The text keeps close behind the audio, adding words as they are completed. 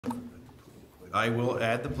I will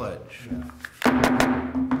add the pledge.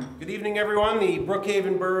 Good evening, everyone. The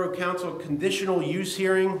Brookhaven Borough Council conditional use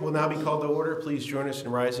hearing will now be called to order. Please join us in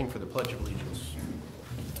rising for the Pledge of Allegiance.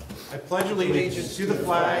 I pledge allegiance to the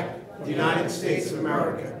flag of the United States of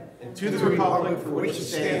America and to the republic for which it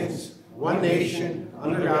stands, one nation,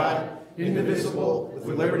 under God, indivisible,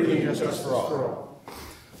 with liberty and justice for all.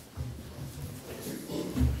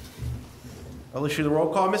 I'll issue the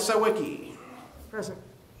roll call. Ms. Sawicki. Present.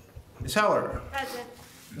 Ms. Heller. Present.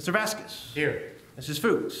 Mr. Vasquez. Here. Mrs.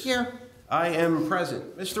 Fuchs. Here. I am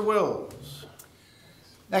present. Mr. Wills.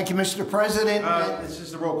 Thank you, Mr. President. This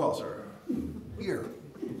is the roll call, sir. Here.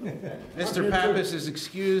 Mr. Pappas is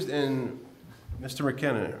excused and Mr.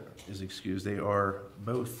 McKenna is excused. They are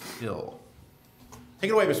both ill. Take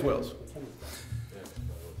it away, Mr. Wills.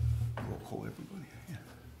 Roll call, everybody. Yeah.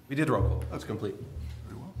 We did roll call. That's complete.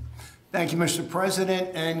 Very well. Thank you, Mr. President,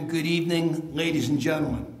 and good evening, ladies and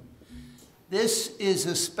gentlemen. This is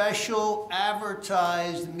a special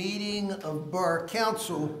advertised meeting of Borough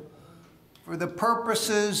Council for the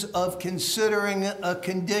purposes of considering a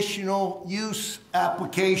conditional use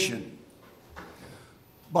application.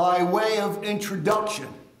 By way of introduction,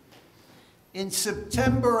 in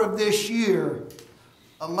September of this year,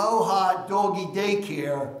 Aloha Doggy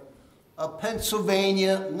Daycare, a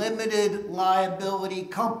Pennsylvania limited liability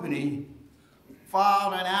company,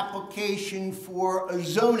 filed an application for a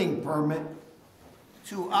zoning permit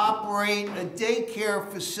to operate a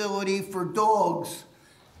daycare facility for dogs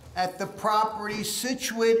at the property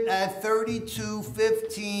situate at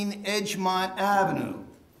 3215 Edgemont Avenue.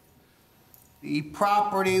 The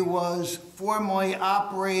property was formerly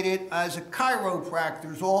operated as a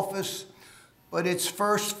chiropractor's office, but its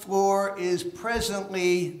first floor is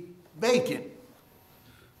presently vacant.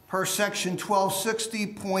 Per section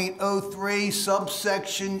 1260.03,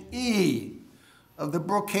 subsection E of the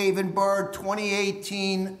Brookhaven Borough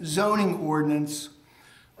 2018 zoning ordinance,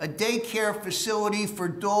 a daycare facility for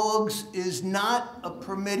dogs is not a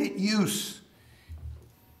permitted use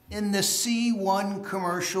in the C1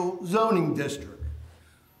 commercial zoning district,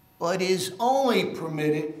 but is only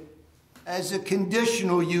permitted as a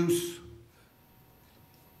conditional use.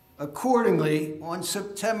 Accordingly, on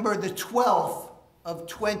September the 12th of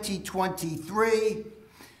 2023,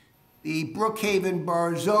 the Brookhaven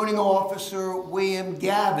Borough zoning officer, William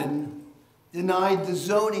Gavin, denied the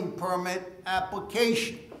zoning permit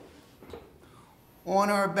application. On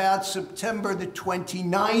or about September the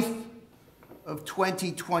 29th of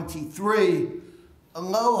 2023,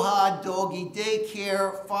 Aloha Doggy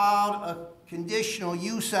Daycare filed a conditional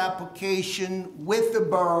use application with the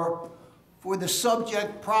borough for the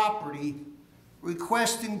subject property,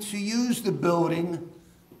 requesting to use the building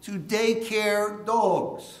to daycare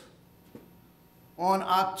dogs. On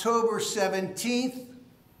October 17th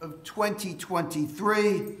of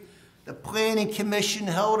 2023, the Planning Commission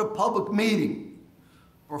held a public meeting,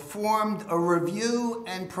 performed a review,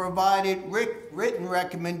 and provided written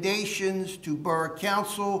recommendations to Borough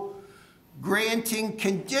Council granting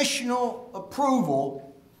conditional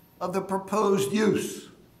approval of the proposed use.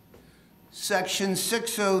 Section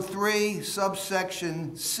 603,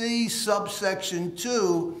 subsection C, subsection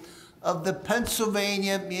 2 of the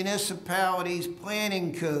Pennsylvania Municipalities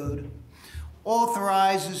Planning Code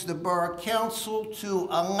authorizes the Borough Council to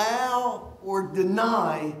allow or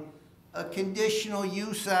deny a conditional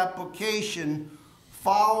use application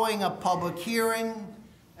following a public hearing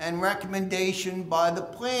and recommendation by the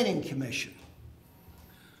Planning Commission.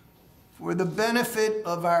 For the benefit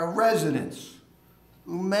of our residents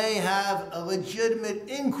who may have a legitimate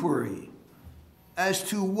inquiry as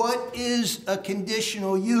to what is a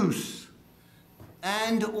conditional use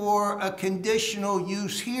and or a conditional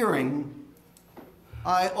use hearing,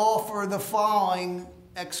 I offer the following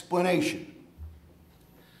explanation.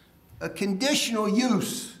 A conditional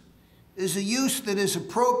use is a use that is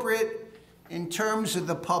appropriate in terms of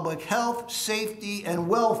the public health, safety, and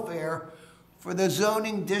welfare for the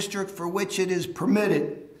zoning district for which it is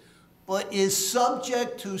permitted, but is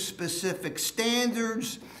subject to specific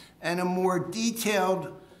standards and a more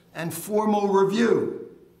detailed and formal review.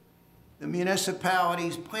 The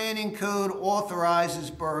municipality's planning code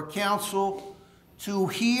authorizes Borough Council to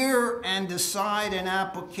hear and decide an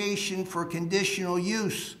application for conditional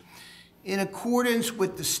use in accordance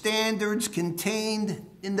with the standards contained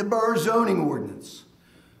in the Borough zoning ordinance,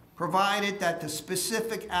 provided that the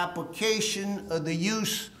specific application of the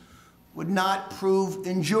use would not prove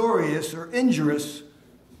injurious or injurious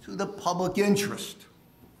to the public interest.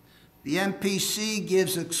 The MPC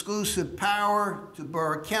gives exclusive power to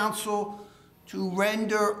Borough Council to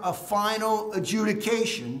render a final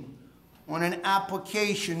adjudication on an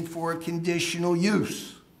application for a conditional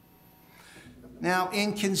use. Now,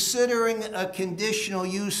 in considering a conditional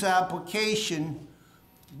use application,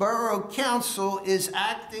 Borough Council is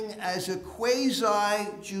acting as a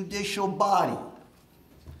quasi-judicial body.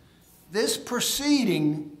 This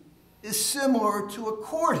proceeding is similar to a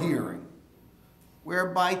court hearing,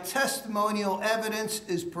 whereby testimonial evidence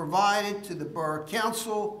is provided to the Borough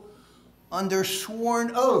Council under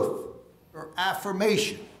sworn oath or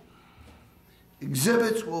affirmation.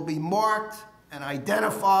 Exhibits will be marked and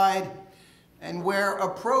identified, and where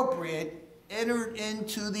appropriate, entered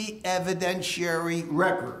into the evidentiary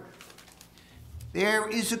record. There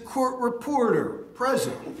is a court reporter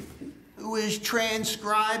present who is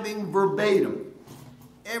transcribing verbatim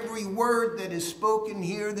every word that is spoken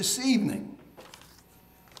here this evening.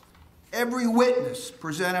 Every witness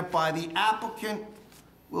presented by the applicant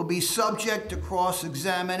will be subject to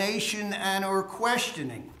cross-examination and/or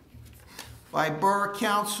questioning by Borough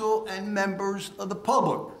Council and members of the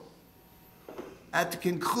public. At the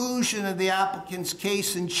conclusion of the applicant's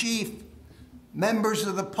case in chief, members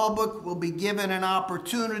of the public will be given an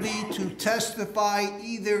opportunity to testify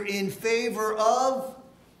either in favor of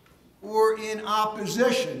or in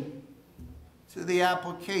opposition to the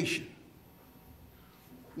application.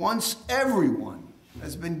 Once everyone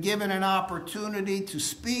has been given an opportunity to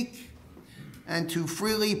speak and to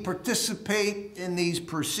freely participate in these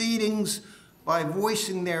proceedings by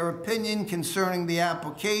voicing their opinion concerning the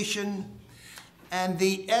application, and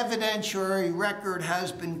the evidentiary record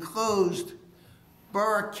has been closed,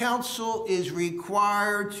 Borough Council is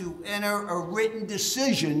required to enter a written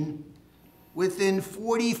decision within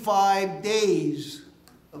 45 days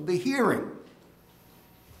of the hearing.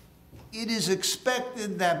 It is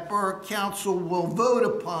expected that Borough Council will vote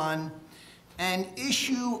upon and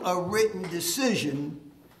issue a written decision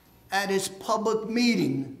at its public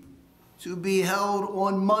meeting to be held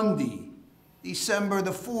on Monday, December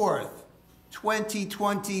the 4th,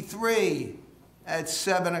 2023 at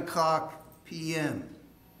 7:00 p.m.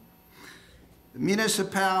 The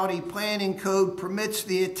Municipality Planning Code permits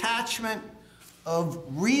the attachment of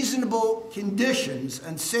reasonable conditions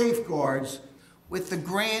and safeguards with the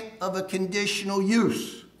grant of a conditional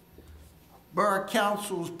use. Borough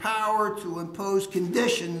Council's power to impose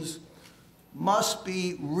conditions must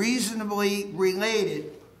be reasonably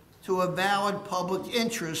related to a valid public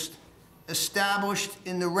interest established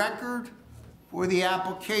in the record for the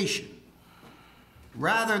application.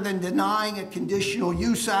 Rather than denying a conditional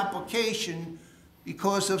use application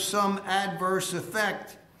because of some adverse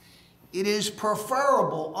effect, it is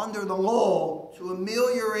preferable under the law to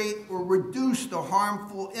ameliorate or reduce the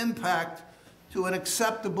harmful impact to an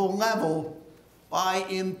acceptable level by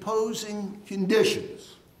imposing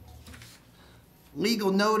conditions.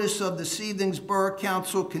 Legal notice of this evening's Borough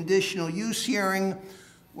Council conditional use hearing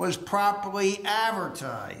was properly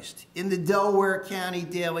advertised in the Delaware County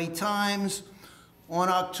Daily Times on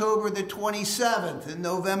October the 27th and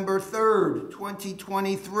November 3rd,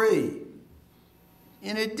 2023.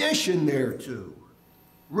 In addition thereto,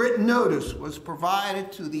 written notice was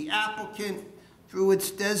provided to the applicant through its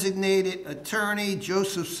designated attorney,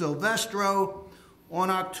 Joseph Silvestro, on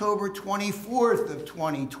October 24th of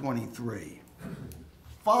 2023.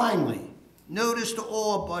 Finally, notice to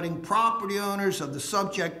all abutting property owners of the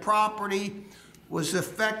subject property was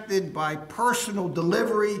effected by personal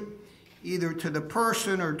delivery, either to the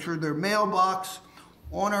person or to their mailbox,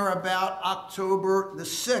 on or about October the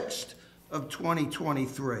 6th of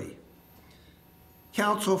 2023.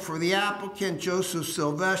 Counsel for the applicant, Joseph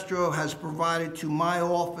Silvestro, has provided to my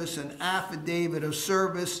office an affidavit of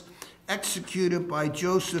service executed by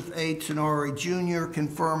Joseph A. Tenori Jr.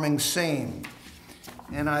 confirming same.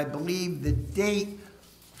 And I believe the date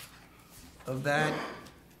of that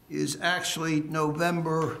is actually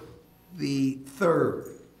November the 3rd.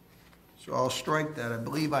 So I'll strike that. I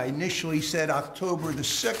believe I initially said October the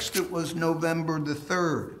 6th. It was November the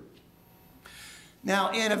 3rd.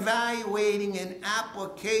 Now, in evaluating an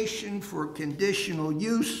application for conditional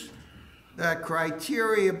use, the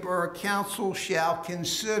criteria Borough Council shall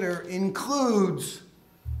consider includes,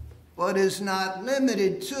 but is not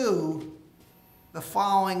limited to, the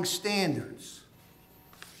following standards.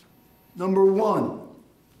 Number one,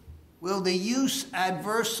 will the use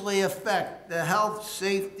adversely affect the health,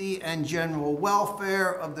 safety, and general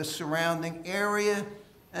welfare of the surrounding area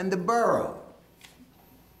and the borough?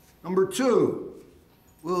 Number two,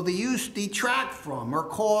 will the use detract from or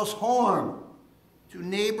cause harm to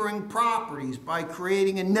neighboring properties by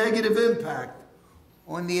creating a negative impact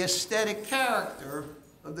on the aesthetic character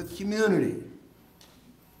of the community?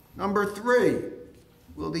 Number three,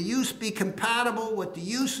 Will the use be compatible with the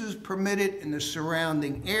uses permitted in the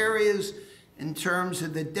surrounding areas in terms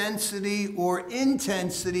of the density or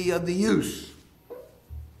intensity of the use?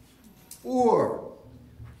 4,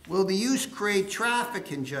 will the use create traffic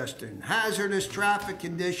congestion, hazardous traffic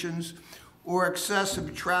conditions, or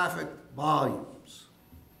excessive traffic volumes?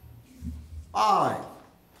 5,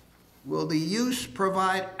 will the use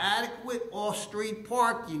provide adequate off-street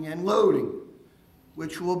parking and loading,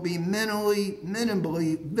 which will be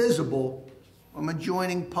minimally visible from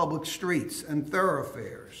adjoining public streets and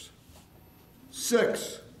thoroughfares?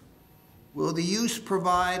 6, will the use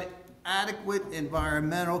provide adequate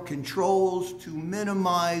environmental controls to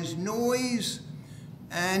minimize noise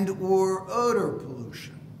and or odor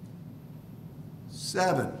pollution?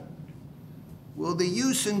 7, will the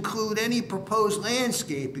use include any proposed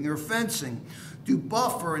landscaping or fencing to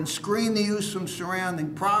buffer and screen the use from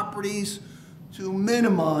surrounding properties to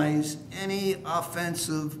minimize any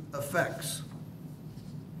offensive effects?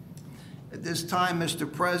 At this time,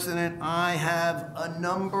 Mr. President, I have a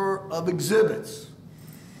number of exhibits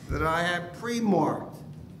that I have pre-marked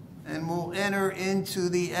and will enter into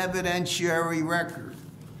the evidentiary record.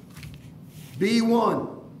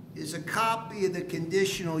 B1 is a copy of the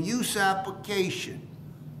conditional use application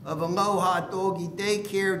of Aloha Doggy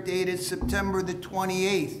Daycare dated September the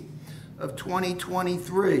 28th of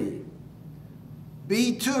 2023.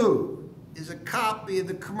 B2 is a copy of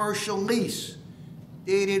the commercial lease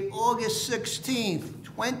dated August 16th,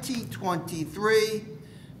 2023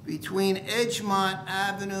 between Edgemont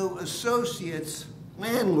Avenue Associates,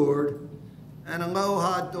 landlord, and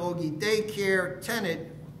Aloha Doggy Daycare, tenant,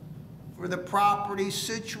 for the property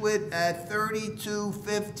situate at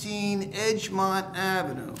 3215 Edgemont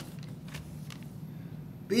Avenue.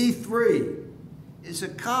 B3 is a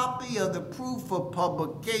copy of the proof of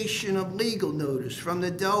publication of legal notice from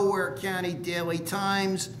the Delaware County Daily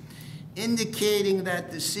Times indicating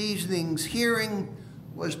that this evening's hearing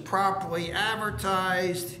was properly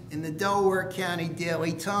advertised in the Delaware County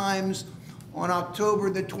Daily Times on October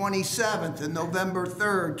the 27th and November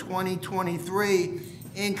 3rd, 2023,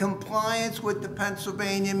 in compliance with the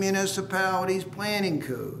Pennsylvania Municipalities Planning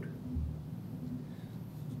Code.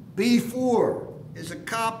 B4 is a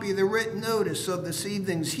copy of the written notice of this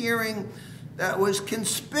evening's hearing that was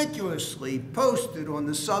conspicuously posted on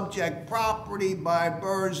the subject property by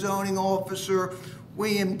Borough Zoning Officer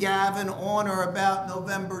William Gavin on or about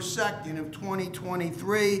November 2nd of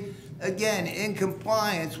 2023, again in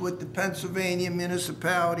compliance with the Pennsylvania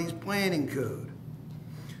Municipalities Planning Code.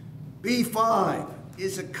 B5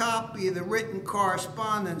 is a copy of the written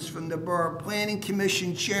correspondence from the Borough Planning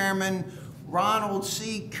Commission Chairman Ronald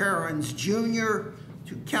C. Kearns Jr.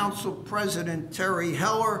 to Council President Terry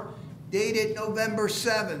Heller, dated November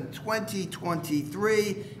 7,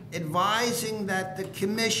 2023, advising that the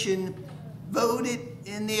Commission voted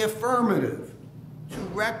in the affirmative to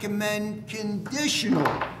recommend conditional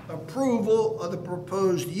approval of the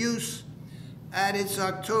proposed use at its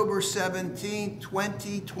October 17,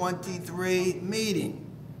 2023 meeting.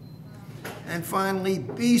 And finally,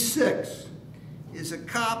 B6 is a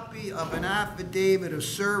copy of an affidavit of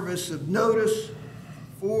service of notice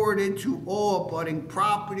forwarded to all abutting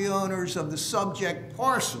property owners of the subject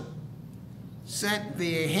parcel, sent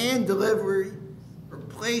via hand delivery or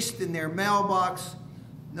placed in their mailbox,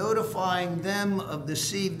 notifying them of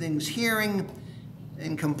this evening's hearing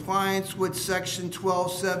in compliance with Section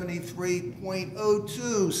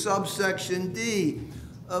 1273.02, subsection D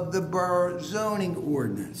of the Borough Zoning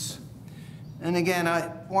Ordinance. And again,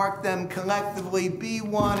 I marked them collectively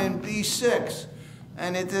B1 and B6.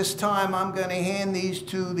 And at this time, I'm going to hand these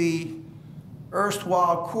to the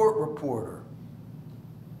erstwhile court reporter.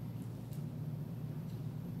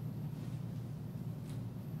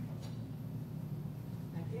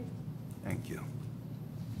 Thank you. Thank you.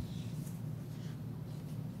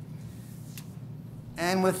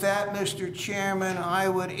 And with that, Mr. Chairman, I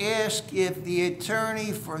would ask if the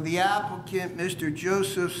attorney for the applicant, Mr.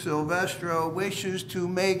 Joseph Silvestro, wishes to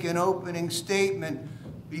make an opening statement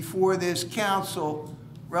before this council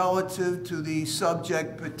relative to the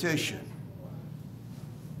subject petition.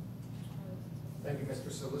 Thank you, Mr.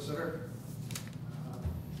 Solicitor.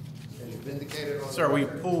 As you've indicated on Sir, the we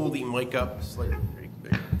record- pull the mic up slightly.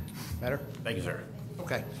 Better? Thank you, sir.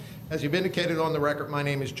 Okay. As you've indicated on the record, my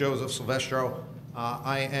name is Joseph Silvestro.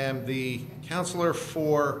 I am the counselor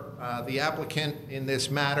for the applicant in this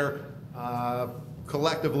matter,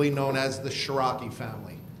 collectively known as the Shiraki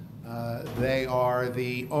family. They are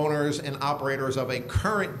the owners and operators of a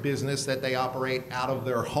current business that they operate out of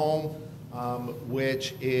their home,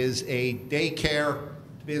 which is a daycare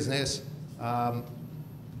business,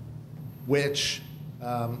 which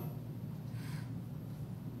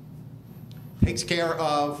takes care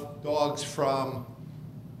of dogs from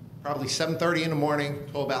probably 7:30 in the morning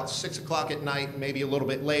till about 6 o'clock at night, maybe a little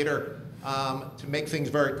bit later. To make things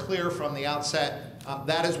very clear from the outset,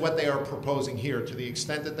 that is what they are proposing here. To the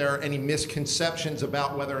extent that there are any misconceptions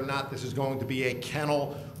about whether or not this is going to be a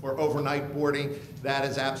kennel or overnight boarding, that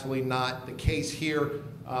is absolutely not the case here,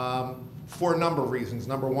 for a number of reasons.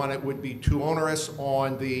 Number one, it would be too onerous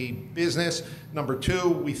on the business. Number two,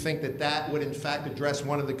 we think that that would in fact address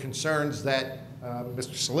one of the concerns that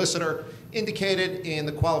Mr. Solicitor indicated in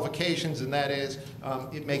the qualifications, and that is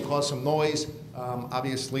it may cause some noise.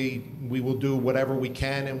 Obviously, we will do whatever we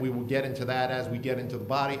can, and we will get into that as we get into the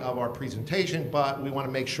body of our presentation, but we want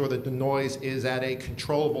to make sure that the noise is at a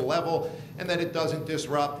controllable level and that it doesn't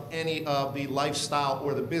disrupt any of the lifestyle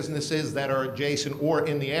or the businesses that are adjacent or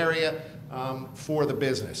in the area for the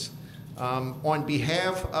business. On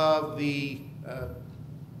behalf of the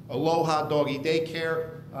Aloha Doggy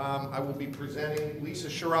Daycare, I will be presenting Lisa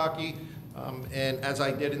Shiraki, and as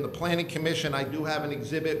I did in the Planning Commission, I do have an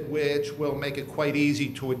exhibit which will make it quite easy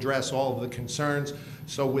to address all of the concerns.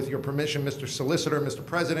 So with your permission, Mr. Solicitor, Mr.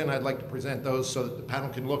 President, I'd like to present those so that the panel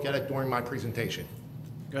can look at it during my presentation.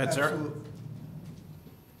 Go ahead, sir. Absolutely.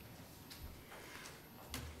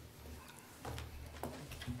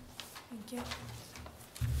 Thank you.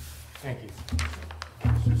 Thank you.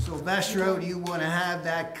 Silvestro, do you want to have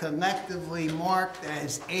that collectively marked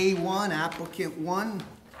as A1, applicant 1?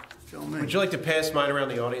 Show me. Would you like to pass mine around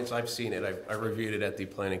the audience? I've seen it. I reviewed it at the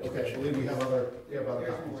Planning Okay, I Commission. believe we have other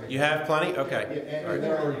copies. You have plenty? Okay. Yeah, and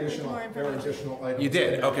there are additional items. You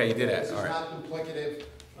did? Okay, you did it. This All is right. not duplicative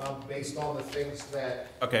based on the things that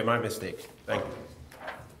Okay, my mistake. Thank you.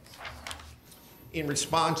 in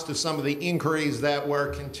response to some of the inquiries that were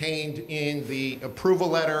contained in the approval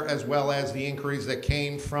letter, as well as the inquiries that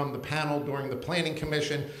came from the panel during the Planning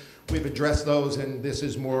Commission. We've addressed those, and this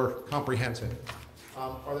is more comprehensive.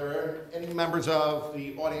 Are there any members of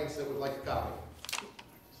the audience that would like a copy?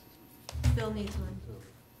 Bill needs one.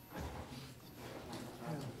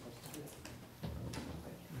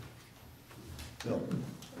 Bill,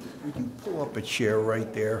 would you pull up a chair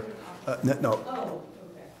right there? No.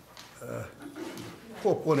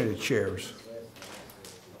 Pull up one of the chairs.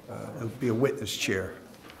 It would be a witness chair.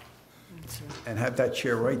 And have that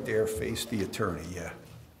chair right there face the attorney, yeah.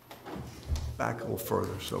 Back a little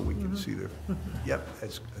further so we can see the, yep,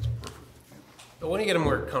 that's perfect. I want to get a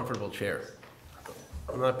more comfortable chair.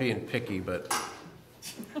 I'm not being picky, but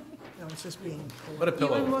No, it's just being. what a You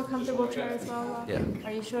want a pillow. more comfortable chair as well, Rob? Yeah.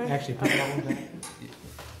 Are you sure? Actually, put that one back.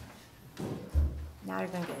 Now you're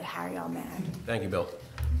gonna get Harry all mad. Thank you, Bill.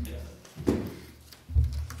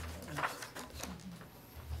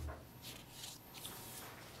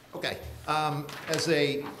 Okay. As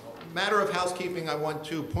a matter of housekeeping, I want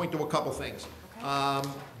to point to a couple things.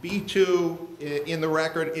 B2 in the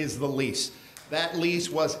record is the lease. That lease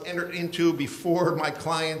was entered into before my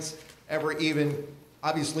clients ever even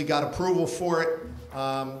obviously got approval for it.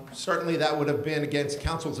 Certainly that would have been against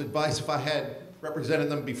counsel's advice if I had represented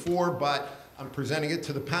them before, but I'm presenting it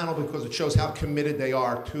to the panel because it shows how committed they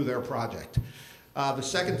are to their project. The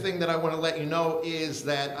second thing that I want to let you know is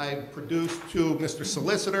that I produced to Mr.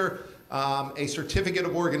 Solicitor a certificate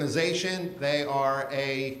of organization. They are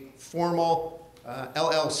a formal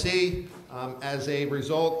LLC as a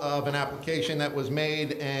result of an application that was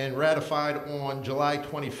made and ratified on July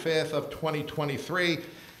 25th of 2023. And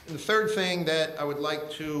the third thing that I would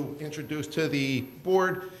like to introduce to the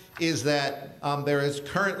board is that there is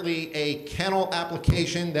currently a kennel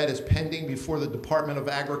application that is pending before the Department of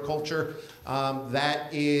Agriculture.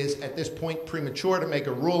 That is, at this point, premature to make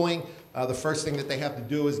a ruling. The first thing that they have to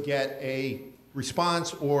do is get a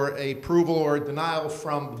response or a approval or a denial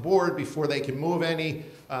from the board before they can move any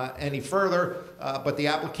further. But the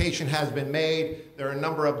application has been made. There are a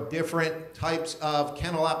number of different types of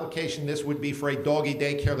kennel application. This would be for a doggy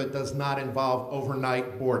daycare that does not involve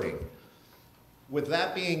overnight boarding. With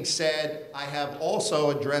that being said, I have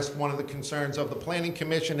also addressed one of the concerns of the Planning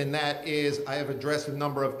Commission, and that is I have addressed a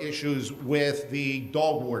number of issues with the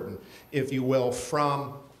dog warden, if you will,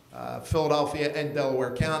 from Philadelphia and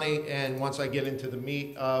Delaware County. And once I get into the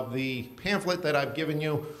meat of the pamphlet that I've given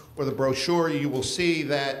you, or the brochure, you will see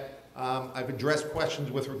that I've addressed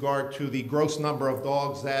questions with regard to the gross number of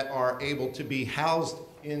dogs that are able to be housed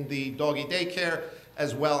in the doggy daycare,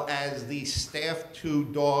 as well as the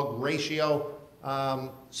staff-to-dog ratio,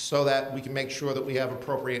 so that we can make sure that we have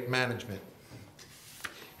appropriate management.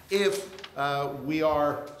 If we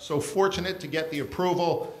are so fortunate to get the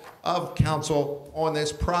approval of council on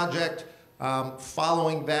this project,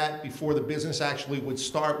 Following that, before the business actually would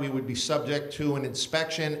start, we would be subject to an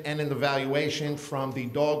inspection and an evaluation from the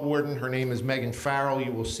dog warden. Her name is Megan Farrell.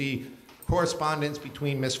 You will see correspondence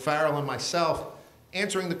between Ms. Farrell and myself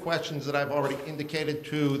answering the questions that I've already indicated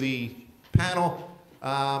to the panel.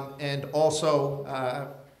 And also,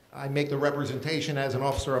 I make the representation as an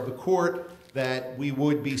officer of the court that we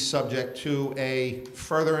would be subject to a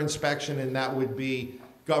further inspection, and that would be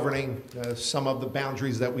governing some of the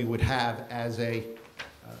boundaries that we would have as a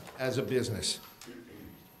business.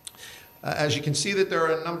 As you can see that there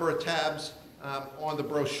are a number of tabs on the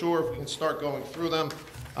brochure, if we can start going through them.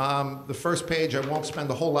 The first page, I won't spend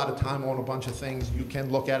a whole lot of time on a bunch of things. You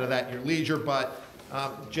can look at it at your leisure, but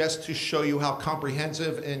just to show you how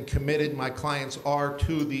comprehensive and committed my clients are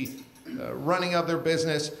to the running of their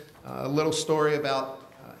business, a little story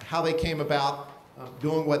about how they came about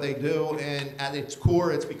doing what they do, and at its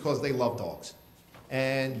core, it's because they love dogs.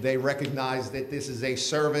 And they recognize that this is a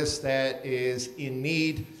service that is in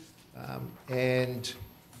need, and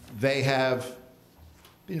they have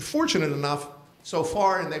been fortunate enough so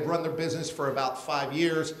far, and they've run their business for about 5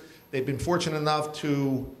 years. They've been fortunate enough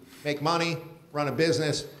to make money, run a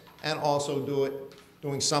business, and also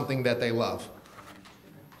doing something that they love.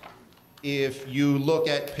 If you look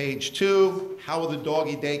at page 2, how will the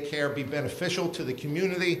doggy daycare be beneficial to the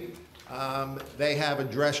community? They have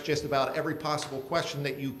addressed just about every possible question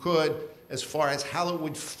that you could as far as how it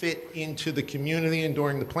would fit into the community. And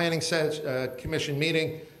during the planning commission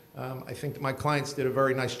meeting, I think that my clients did a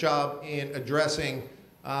very nice job in addressing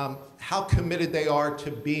how committed they are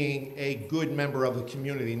to being a good member of the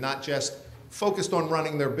community, not just focused on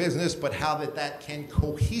running their business, but how that can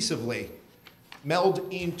cohesively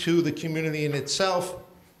meld into the community in itself.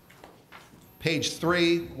 Page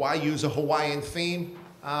 3, why use a Hawaiian theme?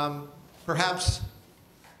 Perhaps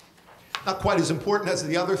not quite as important as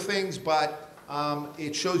the other things, but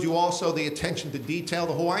it shows you also the attention to detail.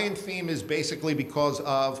 The Hawaiian theme is basically because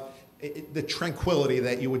of the tranquility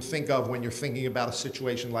that you would think of when you're thinking about a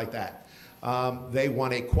situation like that. They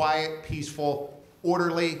want a quiet, peaceful,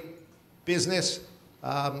 orderly business.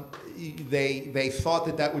 They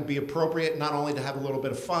thought that would be appropriate, not only to have a little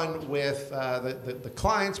bit of fun with the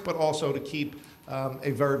clients, but also to keep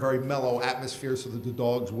a very, very mellow atmosphere so that the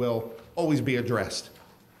dogs will always be addressed.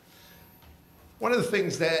 One of the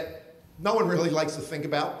things that no one really likes to think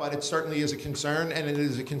about, but it certainly is a concern, and it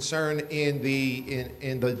is a concern in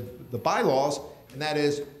the bylaws, and that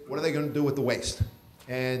is, what are they going to do with the waste?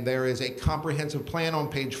 And there is a comprehensive plan on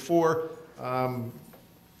page 4.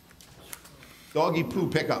 Doggy poo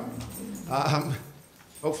pickup.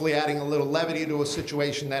 Hopefully adding a little levity to a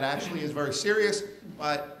situation that actually is very serious,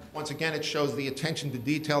 but once again, it shows the attention to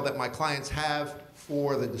detail that my clients have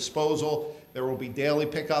for the disposal. There will be daily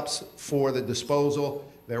pickups for the disposal.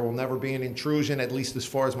 There will never be an intrusion, at least as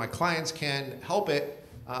far as my clients can help it,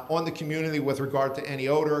 on the community with regard to any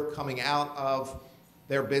odor coming out of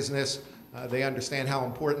their business. They understand how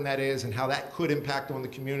important that is and how that could impact on the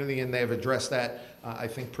community, and they've addressed that, I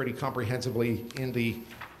think, pretty comprehensively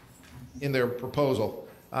in their proposal.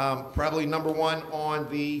 Probably number 1 on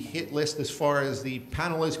the hit list as far as the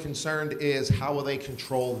panel is concerned is how will they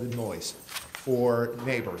control the noise for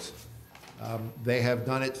neighbors. They have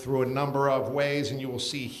done it through a number of ways, and you will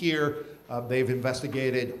see here they've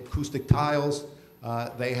investigated acoustic tiles.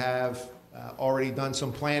 They have already done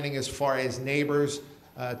some planning as far as neighbors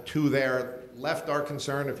to their left are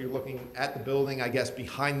concerned. If you're looking at the building, I guess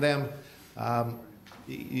behind them,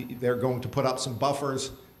 they're going to put up some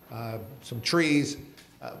buffers, some trees.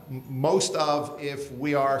 Most of, if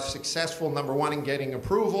we are successful, number 1, in getting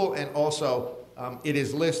approval, and also it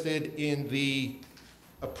is listed in the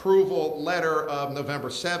approval letter of November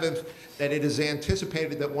 7th that it is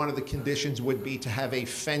anticipated that one of the conditions would be to have a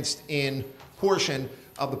fenced-in portion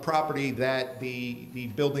of the property that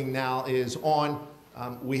the building now is on.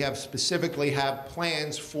 We have specifically have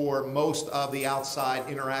plans for most of the outside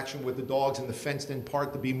interaction with the dogs and the fenced-in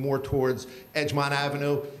part to be more towards Edgemont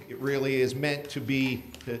Avenue. It really is meant to be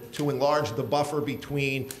to enlarge the buffer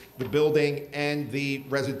between the building and the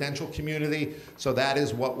residential community. So that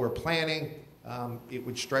is what we're planning. It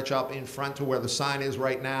would stretch up in front to where the sign is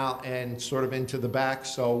right now and sort of into the back.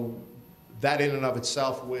 So that in and of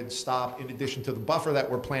itself would stop, in addition to the buffer that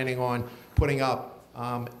we're planning on putting up,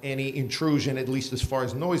 any intrusion, at least as far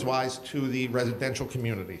as noise-wise, to the residential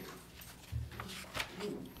community.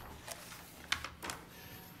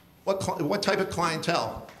 What type of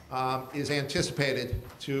clientele is anticipated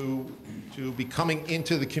to be coming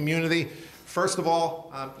into the community? First of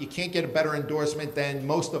all, you can't get a better endorsement than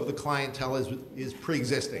most of the clientele is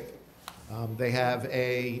pre-existing. They have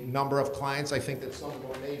a number of clients. I think that some of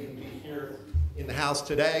them may even be here in the house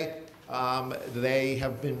today. They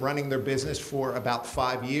have been running their business for about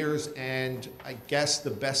 5 years, and I guess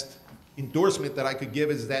the best endorsement that I could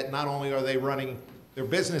give is that not only are they running their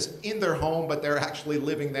business in their home, but they're actually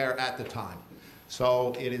living there at the time.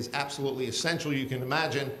 So it is absolutely essential, you can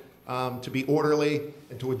imagine, to be orderly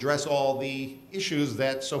and to address all the issues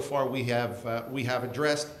that so far we have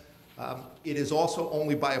addressed. It is also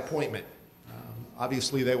only by appointment.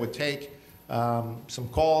 Obviously, they would take some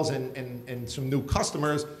calls and some new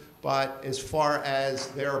customers, but as far as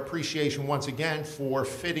their appreciation, once again, for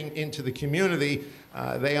fitting into the community,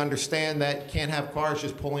 they understand that can't have cars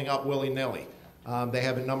just pulling up willy-nilly. They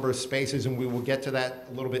have a number of spaces, and we will get to that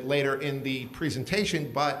a little bit later in the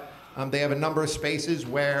presentation, but they have a number of spaces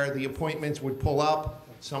where the appointments would pull up,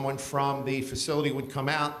 someone from the facility would come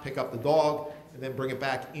out, pick up the dog, and then bring it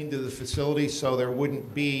back into the facility, so there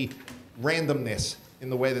wouldn't be randomness in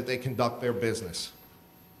the way that they conduct their business.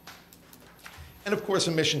 And of course,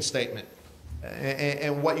 a mission statement.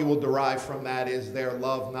 And what you will derive from that is their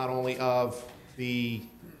love not only of the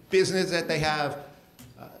business that they have,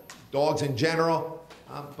 dogs in general,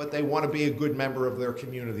 but they want to be a good member of their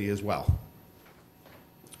community as well.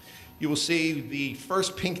 You will see the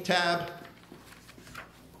first pink tab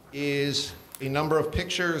is a number of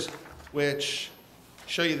pictures which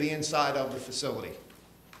show you the inside of the facility.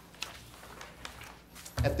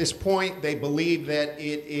 At this point, they believe that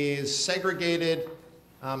it is segregated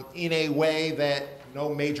in a way that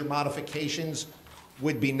no major modifications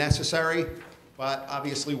would be necessary. But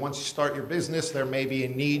obviously, once you start your business, there may be a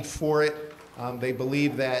need for it. They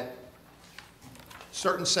believe that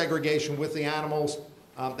certain segregation with the animals,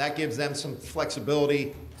 that gives them some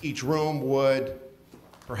flexibility. Each room would,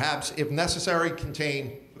 perhaps, if necessary,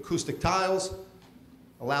 contain acoustic tiles,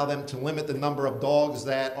 allow them to limit the number of dogs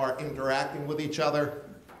that are interacting with each other,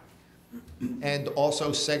 and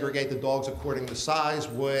also segregate the dogs according to size,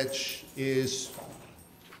 which is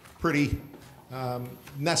pretty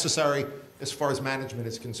necessary as far as management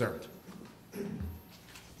is concerned.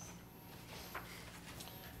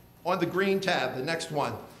 On the green tab, the next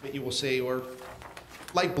one that you will see, or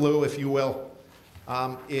light blue, if you will,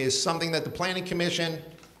 is something that the Planning Commission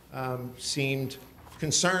seemed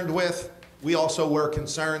concerned with. We also were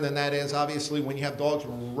concerned, and that is obviously when you have dogs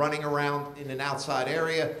running around in an outside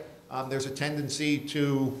area, there's a tendency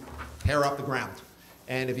to tear up the ground.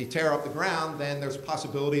 And if you tear up the ground, then there's a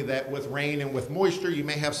possibility that with rain and with moisture, you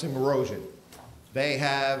may have some erosion. They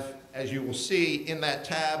have, as you will see in that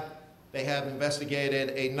tab, they have investigated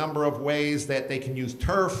a number of ways that they can use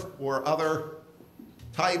turf or other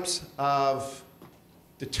types of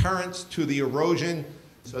deterrents to the erosion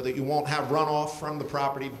so that you won't have runoff from the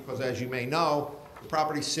property, because as you may know, the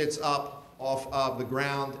property sits up off of the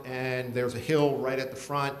ground and there's a hill right at the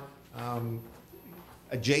front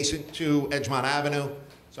adjacent to Edgemont Avenue.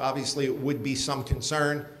 So obviously it would be some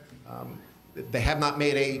concern. They have not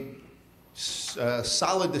made a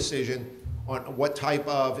solid decision on what type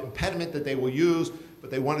of impediment that they will use,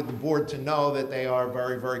 but they wanted the board to know that they are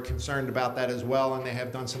very, very concerned about that as well, and they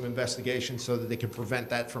have done some investigation so that they can prevent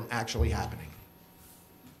that from actually happening.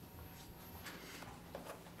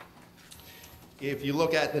 If you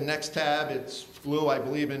look at the next tab, it's blue, I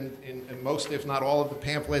believe, in most, if not all, of the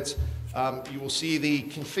pamphlets. You will see the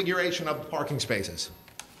configuration of the parking spaces.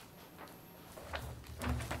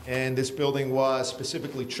 And this building was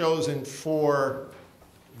specifically chosen for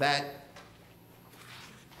that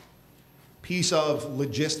piece of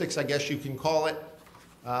logistics, I guess you can call it.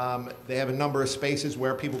 They have a number of spaces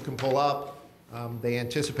where people can pull up. They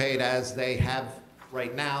anticipate, as they have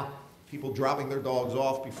right now, people dropping their dogs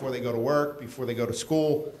off before they go to work, before they go to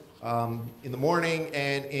school. In the morning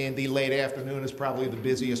and in the late afternoon is probably the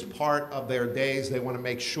busiest part of their days. They want to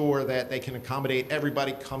make sure that they can accommodate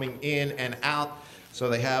everybody coming in and out. So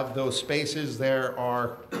they have those spaces. There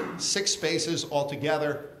are 6 spaces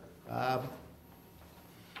altogether.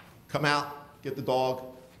 Come out, get the dog,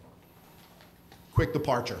 quick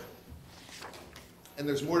departure. And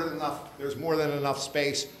there's more than enough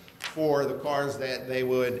space for the cars that they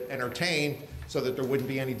would entertain so that there wouldn't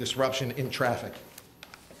be any disruption in traffic.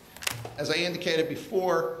 As I indicated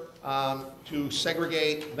before, to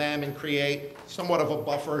segregate them and create somewhat of a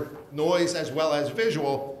buffer, noise as well as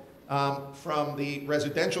visual, from the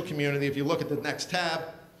residential community. If you look at the next tab,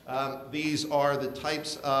 these are the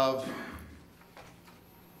types of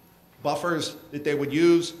buffers that they would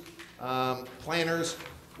use, planters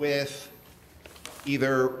with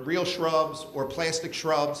either real shrubs or plastic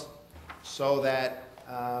shrubs so that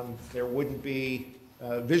there wouldn't be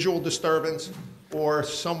visual disturbance, or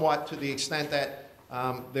somewhat to the extent that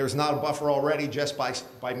There's not a buffer already just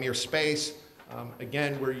by mere space.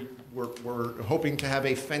 Again, we're hoping to have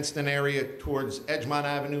a fenced-in area towards Edgemont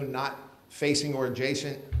Avenue, not facing or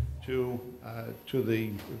adjacent to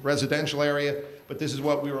the residential area. But this is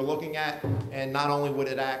what we were looking at, and not only would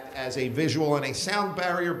it act as a visual and a sound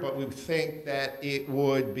barrier, but we think that it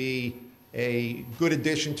would be a good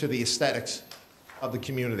addition to the aesthetics of the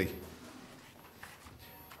community.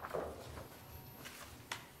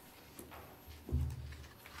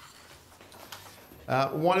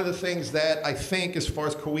 One of the things that I think, as far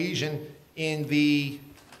as cohesion in the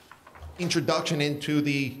introduction into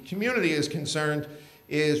the community is concerned,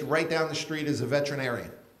 is right down the street is a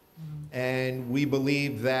veterinarian. And we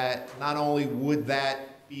believe that not only would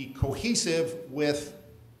that be cohesive with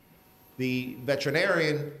the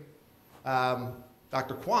veterinarian,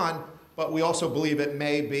 Dr. Kwan, but we also believe it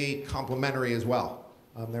may be complementary as well.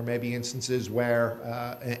 There may be instances where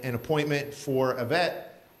an appointment for a vet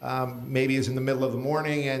maybe is in the middle of the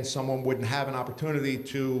morning and someone wouldn't have an opportunity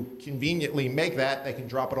to conveniently make that. They can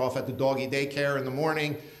drop it off at the doggy daycare in the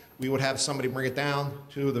morning. We would have somebody bring it down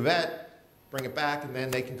to the vet, bring it back, and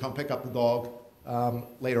then they can come pick up the dog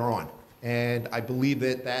later on. And I believe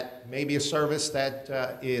that that may be a service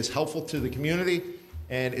that is helpful to the community,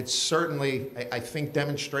 and it certainly, I think,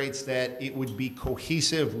 demonstrates that it would be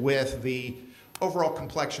cohesive with the overall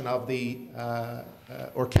complexion of the,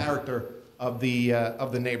 or character of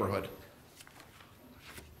the neighborhood.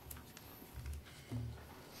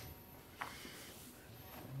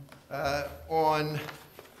 On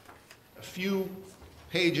a few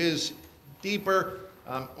pages deeper,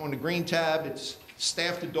 on the green tab, it's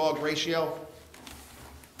staff to dog ratio.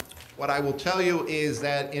 What I will tell you is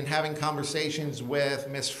that in having conversations with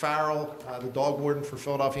Ms. Farrell, the dog warden for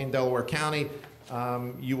Philadelphia and Delaware County,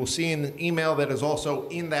 you will see in the email that is also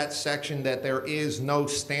in that section that there is no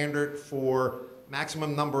standard for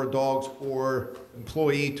maximum number of dogs or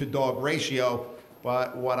employee to dog ratio.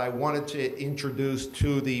 But what I wanted to introduce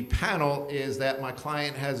to the panel is that my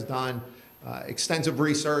client has done extensive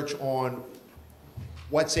research on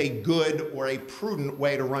what's a good or a prudent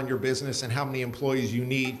way to run your business and how many employees you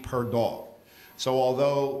need per dog. So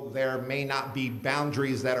although there may not be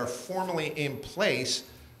boundaries that are formally in place,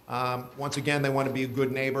 once again, they want to be a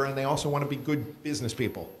good neighbor and they also want to be good business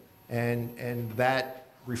people. And that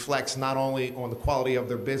reflects not only on the quality of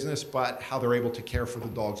their business, but how they're able to care for the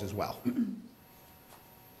dogs as well.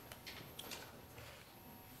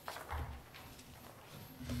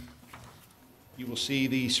 You will see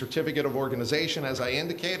the certificate of organization, as I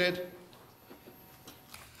indicated.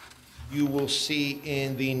 You will see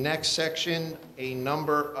in the next section a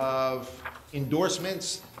number of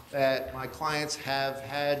endorsements that my clients have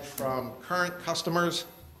had from current customers.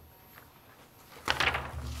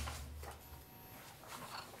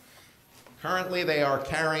 Currently, they are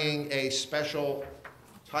carrying a special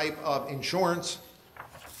type of insurance,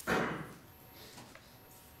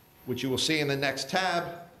 which you will see in the next tab.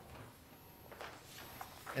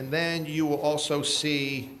 And then you will also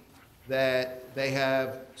see that they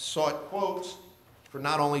have sought quotes for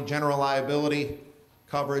not only general liability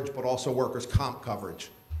coverage, but also workers' comp coverage.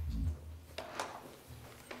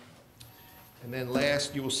 And then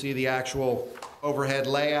last, you will see the actual overhead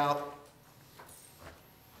layout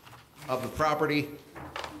of the property.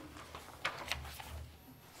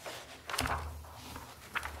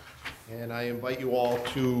 And I invite you all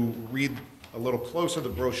to read a little closer the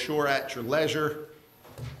brochure at your leisure.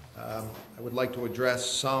 I would like to address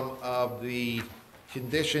some of the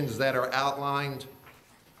conditions that are outlined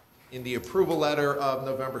in the approval letter of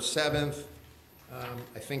November 7th.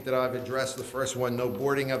 I think that I've addressed the first one. No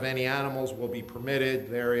boarding of any animals will be permitted.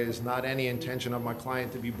 There is not any intention of my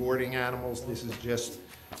client to be boarding animals. This is just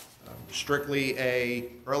strictly a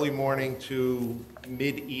early morning to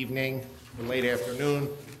mid-evening or late afternoon.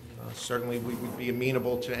 Certainly we would be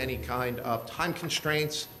amenable to any kind of time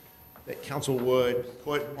constraints that council would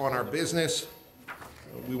put on our business.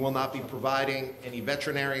 We will not be providing any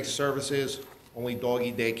veterinary services, only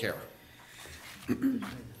doggy daycare.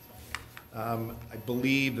 I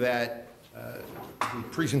believe that the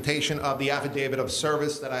presentation of the affidavit of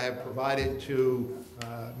service that I have provided to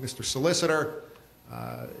Mr. Solicitor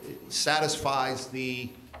satisfies the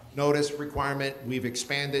notice requirement. We've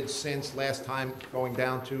expanded since last time going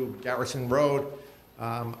down to Garrison Road.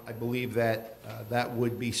 I believe that that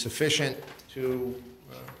would be sufficient to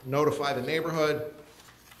notify the neighborhood.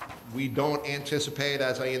 We don't anticipate,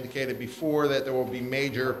 as I indicated before, that there will be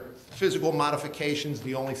major physical modifications.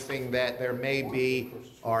 The only thing that there may be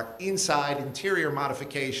are inside interior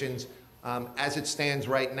modifications. As it stands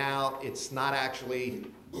right now, it's not actually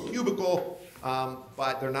a cubicle,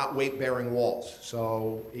 but they're not weight-bearing walls.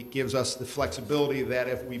 So it gives us the flexibility that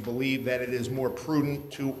if we believe that it is more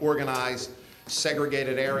prudent to organize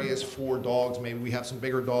segregated areas for dogs, maybe we have some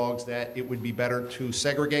bigger dogs that it would be better to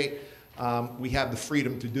segregate. We have the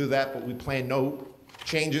freedom to do that, but we plan no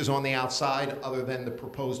changes on the outside other than the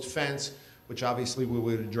proposed fence, which obviously we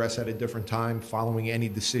would address at a different time following any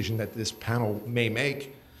decision that this panel may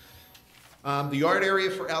make. The yard area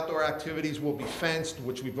for outdoor activities will be fenced,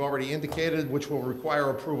 which we've already indicated, which will require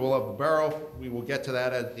approval of the borough. We will get to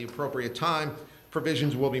that at the appropriate time.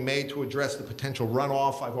 Provisions will be made to address the potential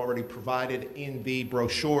runoff. I've already provided in the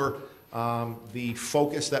brochure the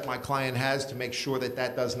focus that my client has to make sure that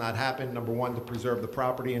that does not happen. Number one, to preserve the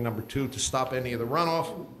property, and number two, to stop any of the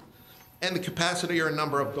runoff. And the capacity or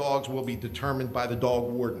number of dogs will be determined by the dog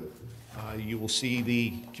warden. You will see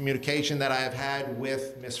the communication that I have had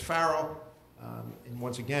with Ms. Farrell. And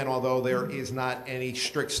once again, although there is not any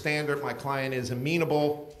strict standard, my client is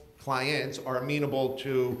amenable, clients are amenable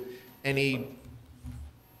to any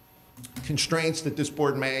constraints that this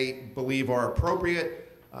board may believe are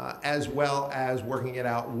appropriate, as well as working it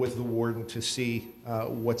out with the warden to see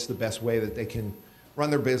what's the best way that they can run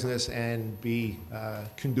their business and be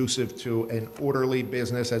conducive to an orderly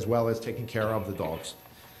business, as well as taking care of the dogs.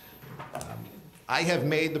 I have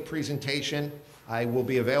made the presentation. I will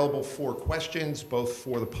be available for questions, both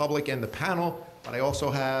for the public and the panel, but I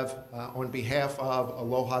also have, on behalf of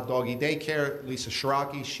Aloha Doggy Daycare, Lisa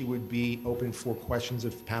Shiraki. She would be open for questions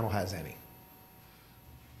if the panel has any.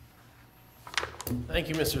 Thank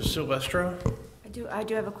you, Mr. Silvestro. I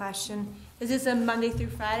do have a question. Is this a Monday through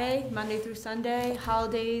Friday, Monday through Sunday,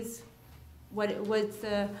 holidays? What's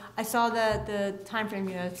the, I saw the timeframe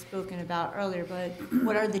you had spoken about earlier, but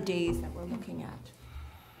what are the days that we're looking at?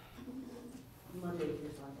 Monday through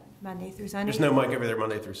Sunday. Monday through Sunday? There's no mic over there,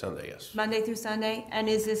 Monday through Sunday, yes. Monday through Sunday, and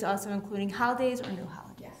is this also including holidays or no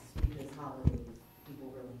holidays? Yes, because holidays,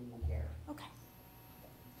 people really need care. Okay.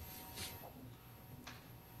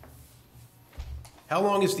 How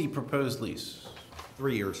long is the proposed lease?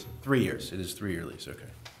 3 years. 3 years. It is 3-year lease, okay.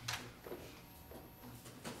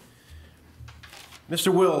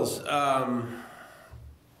 Mr. Wills,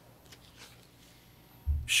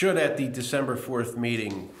 should at the December 4th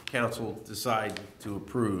meeting, council decide to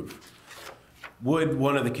approve, would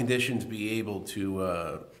one of the conditions be able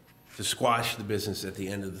to squash the business at the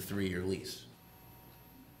end of the 3-year lease?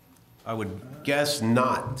 I would guess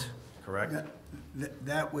not, correct?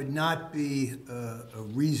 That would not be a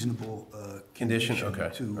reasonable Condition? condition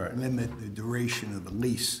Okay, to all right. limit the duration of the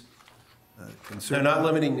lease. They're not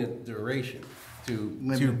limiting the duration to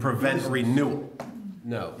Limit prevent business. renewal?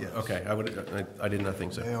 No, Yes. okay, I did not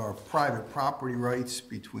think They so. are private property rights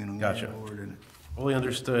between a Gotcha. landlord and... Fully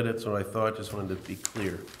understood, that's what I thought, just wanted to be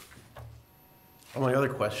clear. All my other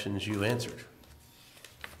questions you answered.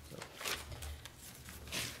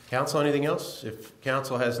 Council, anything else? If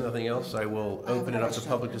council has nothing else, I will I have open a it up to question.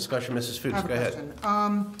 public discussion. Mrs. I Fuchs, have a go ahead.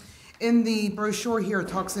 question. In the brochure here, it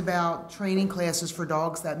talks about training classes for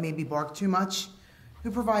dogs that maybe bark too much. Who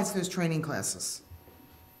provides those training classes?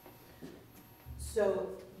 So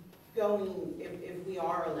going, if we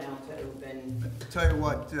are allowed to open, Tell you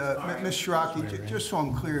what, Ms. Shiraki, just so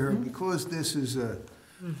I'm clear, here, because this is a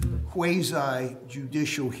quasi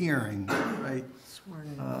judicial hearing, right?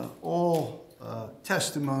 All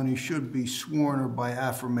testimony should be sworn or by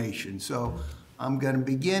affirmation. So I'm going to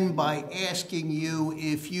begin by asking you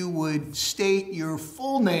if you would state your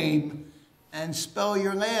full name and spell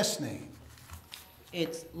your last name.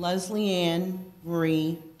 it's Leslie Ann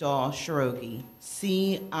Marie Daw Shiroki,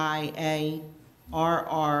 Ciarrocchi.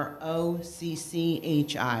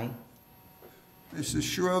 Mrs.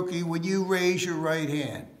 Shiroki, would you raise your right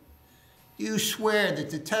hand? Do you swear that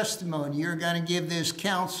the testimony you're going to give this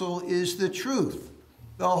council is the truth,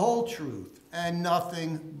 the whole truth, and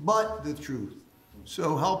nothing but the truth?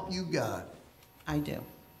 So help you God. I do.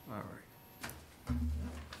 All right.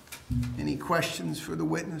 Any questions for the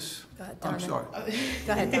witness? Go ahead, I'm Donna. sorry.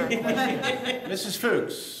 Go ahead, Donna. Mrs.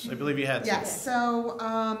 Fuchs, I believe you had something. Yes,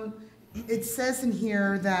 so it says in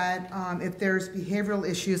here that if there's behavioral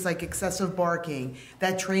issues like excessive barking,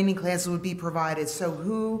 that training classes would be provided.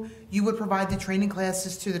 So you would provide the training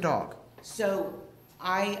classes to the dog? So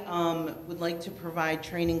I would like to provide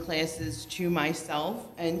training classes to myself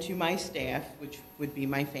and to my staff, which would be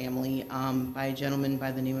my family, by a gentleman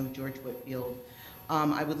by the name of George Whitfield.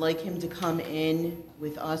 I would like him to come in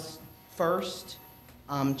with us first,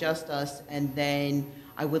 just us, and then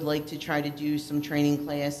I would like to try to do some training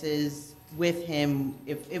classes with him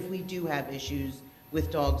if we do have issues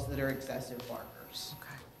with dogs that are excessive barkers.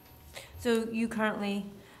 So you currently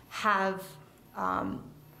have,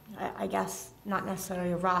 I guess, not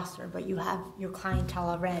necessarily a roster, but you have your clientele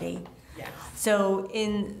already. Yes. So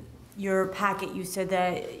in your packet, you said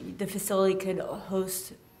that the facility could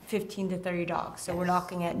host 15 to 30 dogs. So we're Yes.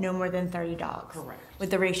 looking at no more than 30 dogs. Correct.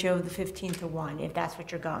 With the ratio of the 15 to 1, if that's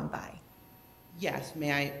what you're going by. Yes,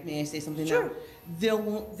 may I say something? Sure.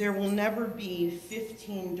 Now? There will never be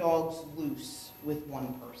 15 dogs loose with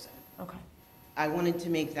one person. Okay. I wanted to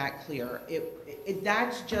make that clear.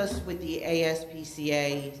 That's just what the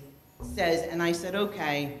ASPCA says, and I said,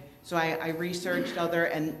 okay. So I researched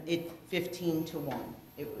and it 15 to 1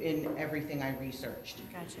 in everything I researched.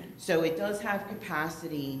 Gotcha. So it does have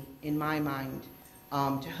capacity, in my mind,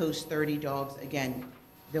 to host 30 dogs. Again,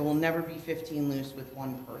 there will never be 15 loose with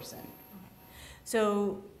one person.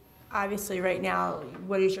 So obviously right now,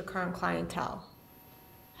 what is your current clientele?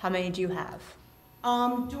 How many do you have?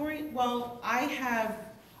 I have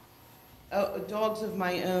dogs of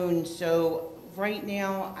my own, so right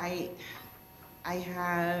now I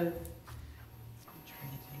have, I'm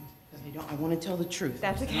trying to think, because I want to tell the truth.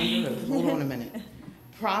 That's okay. Hold on a minute.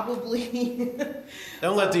 Probably,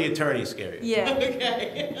 Don't let the attorney scare you. Yeah.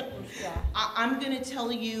 okay. Yeah. I'm going to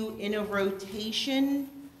tell you in a rotation,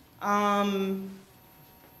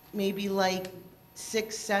 maybe like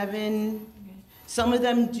 6, 7. Some of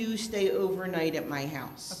them do stay overnight at my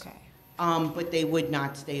house. Okay. But they would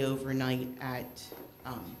not stay overnight at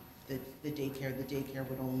the daycare. The daycare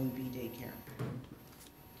would only be daycare.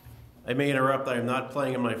 I may interrupt. I am not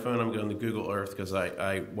playing on my phone. I'm going to Google Earth because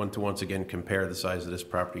I want to once again compare the size of this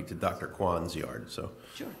property to Dr. Kwan's yard. So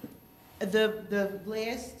Sure. The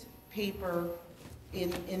last paper in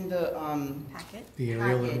the Packet? The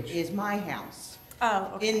aerial packet image. is my house.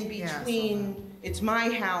 Oh, okay. In Yeah, I saw between, it's my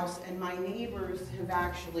house and my neighbors have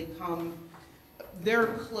actually come, they're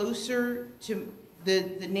closer to,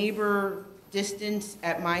 the neighbor distance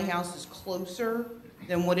at my house is closer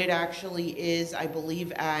than what it actually is, I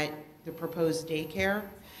believe, at the proposed daycare.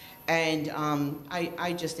 And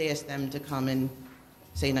I just asked them to come and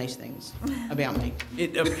say nice things about me.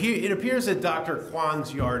 it appears that Dr.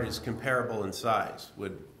 Kwan's yard is comparable in size.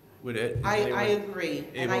 Would it? is I anyone agree.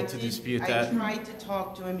 And able to dispute that? I tried to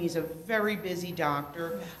talk to him. He's a very busy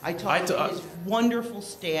doctor. I I talked t- to his wonderful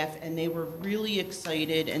staff, and they were really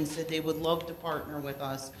excited and said they would love to partner with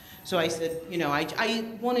us. So I said, you know, I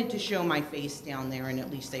wanted to show my face down there, and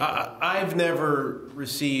at least they would. I've never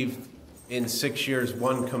received in 6 years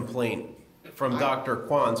one complaint from Dr.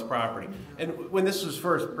 Kwan's property. And when this was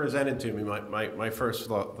first presented to me, my first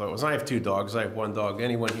thought was, I have 2 dogs. I have 1 dog.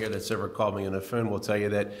 Anyone here that's ever called me on the phone will tell you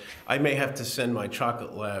that I may have to send my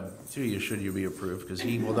chocolate lab to you should you be approved, because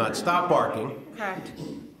he will not stop barking. Correct.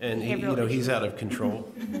 And he, Behavioral he's out of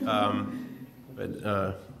control.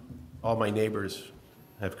 But all my neighbors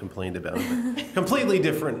have complained about him. But completely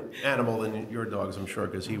different animal than your dogs, I'm sure,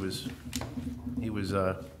 because he was,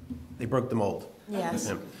 they broke the mold. Yes. With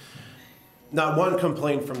him. Not one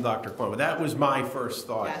complaint from Dr. Kwan, but that was my first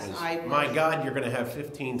thought. Yes, is, I my was. God, you're going to have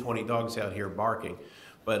 15, 20 dogs out here barking.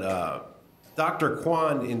 But Dr.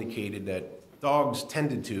 Kwan indicated that dogs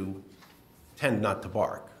tend not to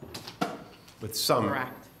bark, with some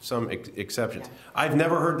Correct. Exceptions. Yeah. I've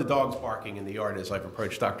never heard the dogs barking in the yard as I've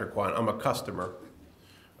approached Dr. Kwan. I'm a customer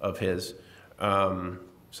of his.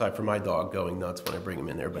 Aside from my dog going nuts when I bring him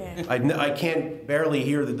in there. But Yeah. I can't barely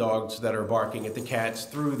hear the dogs that are barking at the cats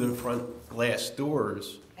through the front glass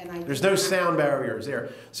doors. And There's no sound barriers there.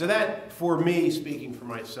 So that, for me, speaking for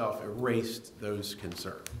myself, erased those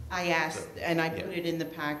concerns. I asked, and I yeah. put it in the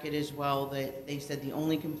packet as well, that they said the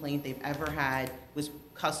only complaint they've ever had was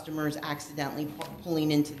customers accidentally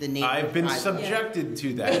pulling into the neighbor's I've been driveway. subjected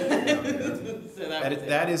to that. So that was it.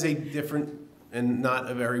 That is a different and not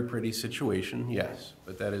a very pretty situation, yes.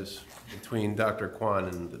 But that is between Dr. Kwan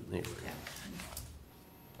and the neighbor. Yeah.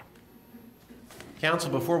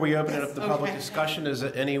 Council, before we open it up to public Okay. discussion, is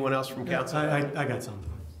there anyone else from council? I got something.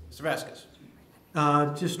 Mr. Vasquez.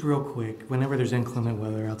 Just real quick, whenever there's inclement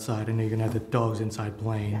weather outside, I know you're gonna have the dogs inside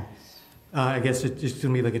playing. I guess it's just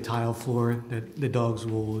gonna be like a tile floor that the dogs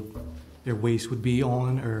their waste would be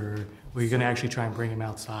on, or are you gonna actually try and bring them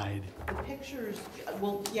outside? The pictures,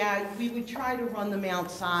 well, yeah, we would try to run them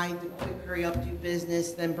outside, the quick hurry up, do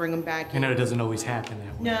business, then bring them back I in. know it doesn't always happen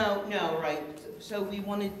that way. No, right. So we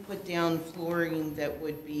wanted to put down flooring that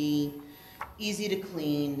would be easy to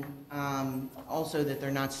clean, also that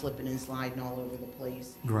they're not slipping and sliding all over the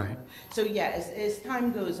place. Right. So yeah, as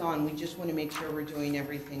time goes on, we just want to make sure we're doing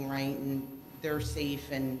everything right and they're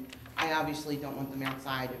safe, and I obviously don't want them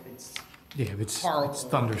outside if it's, Yeah, if it's Horrible.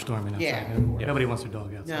 thunderstorming outside. Yeah. Nobody wants their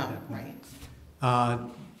dog outside. no, at that point. right.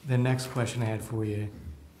 The next question I had for you,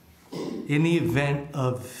 in the event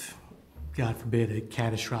of God forbid, a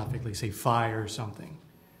catastrophically, say, fire or something,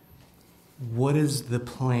 what is the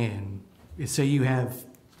plan? Say you have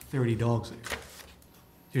 30 dogs there.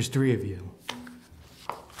 There's 3 of you.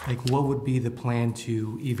 Like, what would be the plan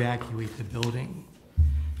to evacuate the building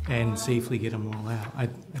and safely get them all out?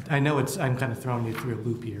 I know I'm kind of throwing you through a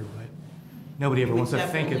loop here, but nobody ever wants to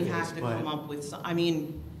think of We this, have to but. come up with some, I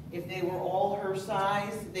mean, if they were all her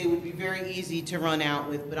size, they would be very easy to run out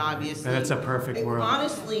with, but obviously. That's a perfect world.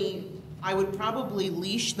 Honestly, I would probably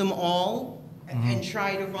leash them all Mm-hmm. and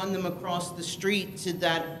try to run them across the street to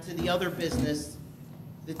the other business,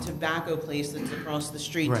 the tobacco place that's across the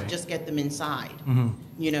street, to Right. just get them inside. Mhm.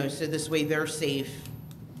 You know, so this way they're safe.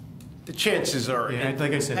 The chances are Yeah,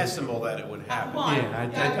 like I said- infinitesimal that it would happen. Well, Yeah, I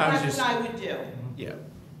was that's just- what I would do. Yeah,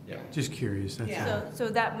 yeah. Just curious, that's Yeah. all. So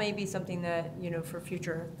that may be something that, for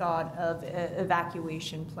future thought of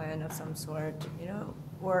evacuation plan of some sort,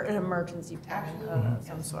 or an emergency plan of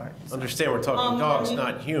some sort. Understand we're talking dogs, we-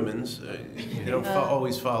 not humans. They don't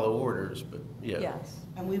always follow orders, but yeah. Yes.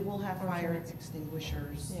 And we will have fire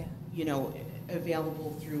extinguishers, Yeah.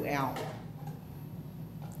 Available throughout.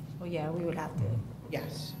 Well, yeah, we would have to.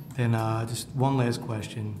 Yes. Then just one last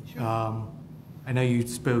question. I know you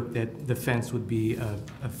spoke that the fence would be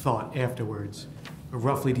a thought afterwards, but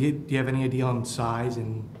roughly, do you have any idea on size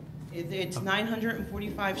and? It's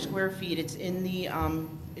 945 square feet. It's in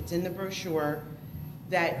the brochure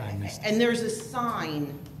that, I missed it. and there's a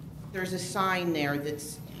sign there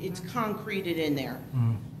it's concreted in there.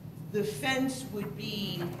 Mm. The fence would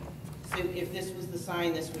be, so if this was the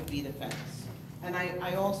sign, this would be the fence. And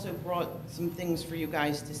I also brought some things for you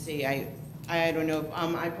guys to see. I don't know,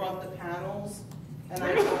 I brought the panels and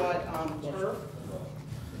I brought turf.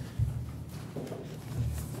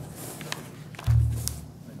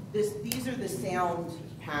 These are the sound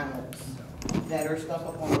panels that are stuck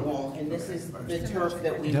up on the wall, and this is the turf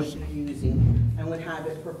that we would be using and would have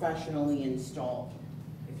it professionally installed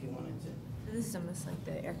if you wanted to. This is almost like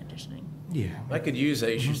the air conditioning. Yeah. I could use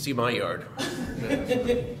that. You should see my yard.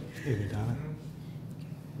 Maybe, Donna.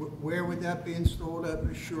 Where would that be installed at,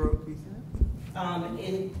 Ms. Shiroki?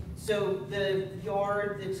 So the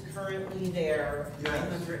yard that's currently there,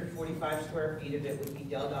 945 square feet of it would be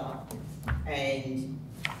dug up, and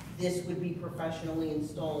this would be professionally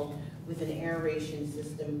installed with an aeration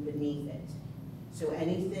system beneath it. So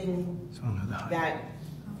anything So I don't know the height. that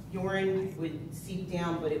urine would seep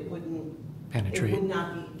down, but it wouldn't. Penetrate. It would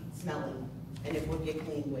not be smelling, and it would get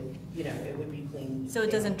clean with, it would be clean. So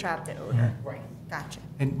it doesn't trap the odor. Right. Gotcha.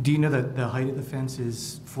 And do you know that the height of the fence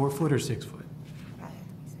is 4 foot or 6 foot?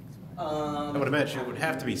 I would imagine it would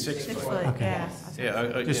have to be 6 6 foot. foot, Okay. yeah.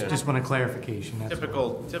 Yeah, Just want a clarification, that's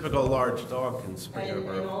all. typical large dog can spring And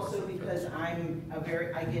over. also because I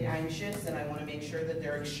get anxious and I want to make sure that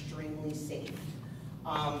they're extremely safe.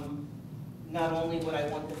 Not only would I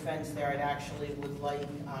want the fence there, I'd actually would like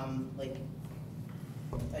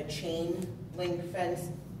a chain link fence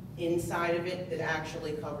inside of it that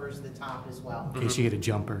actually covers the top as well. In case you get a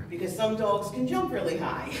jumper. Because some dogs can jump really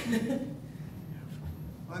high.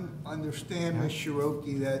 Understand, Ms.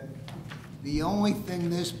 Shiroki, that the only thing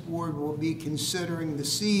this board will be considering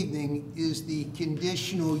this evening is the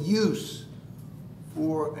conditional use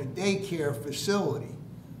for a daycare facility.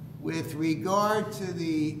 With regard to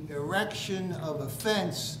the erection of a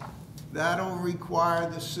fence, that'll require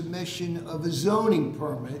the submission of a zoning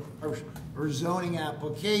permit or zoning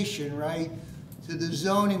application, right, to the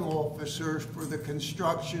zoning officers for the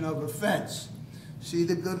construction of a fence. See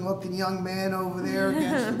the good-looking young man over there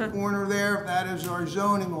against the corner there? That is our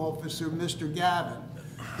zoning officer, Mr. Gavin.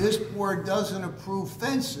 This board doesn't approve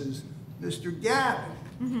fences. Mr.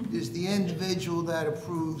 Gavin is the individual that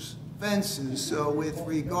approves fences. So with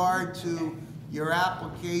regard to your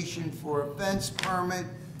application for a fence permit,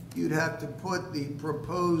 you'd have to put the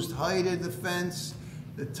proposed height of the fence,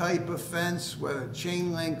 the type of fence, whether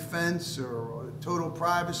chain link fence or a total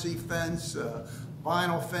privacy fence,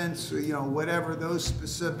 vinyl fence, or, whatever, those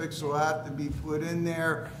specifics will have to be put in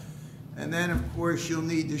there. And then, of course, you'll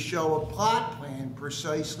need to show a plot plan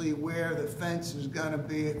precisely where the fence is going to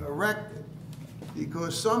be erected.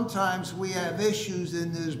 Because sometimes we have issues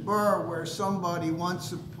in this borough where somebody wants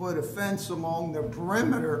to put a fence along the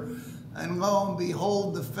perimeter, and lo and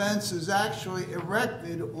behold, the fence is actually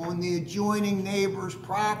erected on the adjoining neighbor's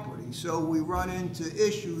property. So we run into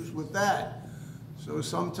issues with that. So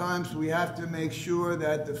sometimes we have to make sure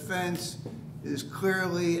that the fence is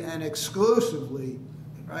clearly and exclusively,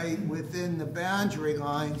 right, within the boundary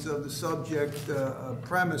lines of the subject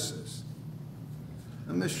premises.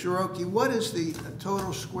 Now, Ms. Shiroki, what is the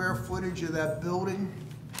total square footage of that building?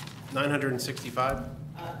 965?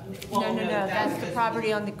 No, that's the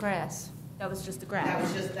property on the grass. That was just the That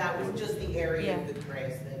was grass. just the area of Yeah. the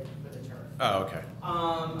grass that, for the turf. Oh, okay.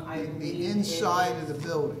 I The believe inside of the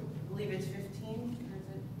building. I believe it's 15,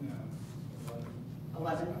 or is it?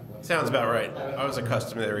 11? Sounds about right. I was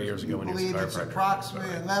accustomed there years ago You when he was a believe it's chiropractor.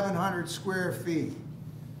 approximately 1,100 square feet.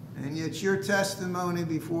 And it's your testimony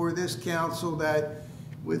before this council that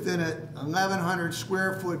within a 1,100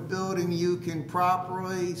 square foot building, you can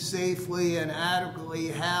properly, safely, and adequately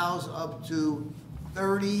house up to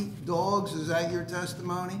 30 dogs. Is that your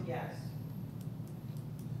testimony? Yes.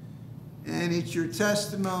 And it's your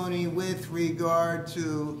testimony with regard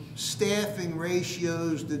to staffing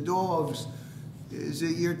ratios to dogs. Is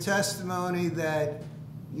it your testimony that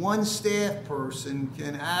one staff person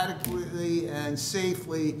can adequately and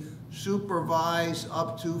safely supervise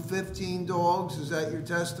up to 15 dogs? Is that your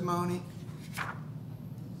testimony?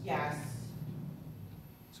 Yes.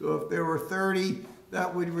 So if there were 30,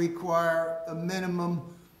 that would require a minimum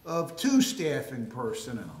of 2 staffing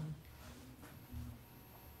personnel.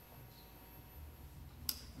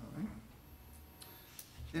 All right.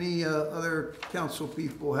 Any other council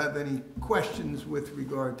people have any questions with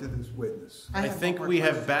regard to this witness? I have think one more we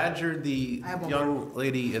have question. badgered the I have one young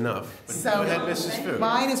lady enough. But So- go ahead, Mrs. Fu.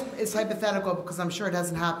 Mine is hypothetical because I'm sure it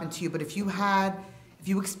hasn't happened to you, but if you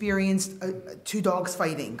experienced 2 dogs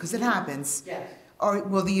fighting, because it happens. Yes.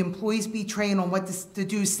 Will the employees be trained on what to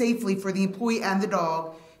do safely for the employee and the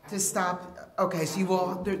dog to stop? Okay,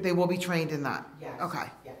 so they will be trained in that? Yes.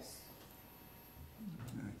 Okay. Yes.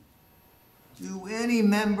 Do any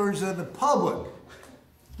members of the public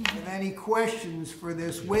have any questions for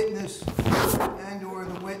this witness and/or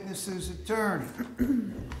the witness's attorney?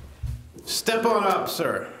 Step on up,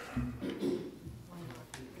 sir.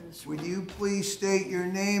 Would you please state your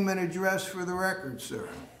name and address for the record, sir?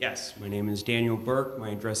 Yes, my name is Daniel Burke. My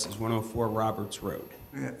address is 104 Roberts Road.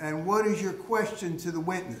 Yeah, and what is your question to the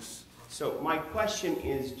witness? So my question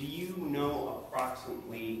is, do you know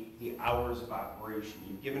approximately the hours of operation?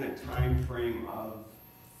 You've given a time frame of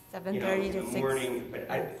 7:30 in to the 6. morning, but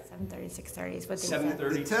 7:30, 6:30 is what they said.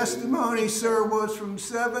 7:30. The testimony, sir, was from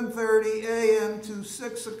 7:30 a.m. to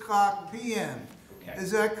 6 o'clock p.m. Okay.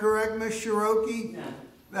 Is that correct, Ms. Shiroki? No.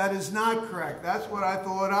 That is not correct. That's what I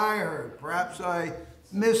thought I heard. Perhaps I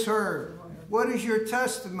misheard. What is your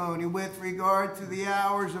testimony with regard to the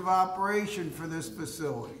hours of operation for this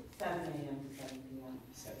facility? 7 a.m. to 7 p.m.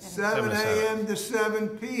 7 a.m. to 7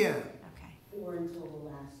 p.m. Okay. Or until the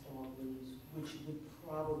last dog leaves, which would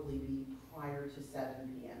probably be prior to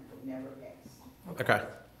 7 p.m., but never past. Okay.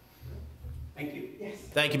 Thank you. Yes.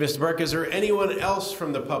 Thank you, Mr. Burke. Is there anyone else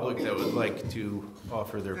from the public that would like to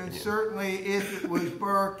offer their And opinion? certainly, if it was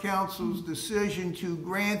Borough Council's decision to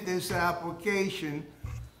grant this application,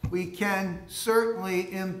 we can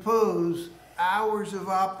certainly impose hours of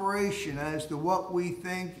operation as to what we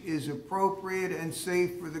think is appropriate and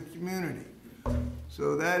safe for the community.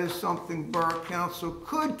 So that is something Borough Council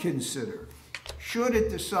could consider, should it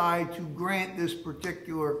decide to grant this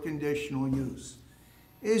particular conditional use.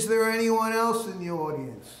 Is there anyone else in the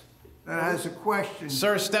audience that has a question?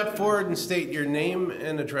 Sir, step forward and state your name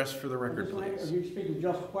and address for the record, Are please. you speaking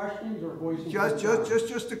just questions or voicing?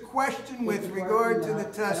 Just a question with regard to the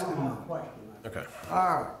testimony. Okay.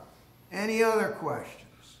 All right. Any other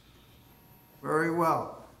questions? Very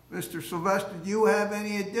well. Mr. Sylvester, do you have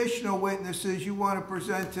any additional witnesses you want to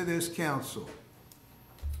present to this council?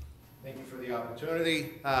 Thank you for the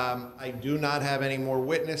opportunity. I do not have any more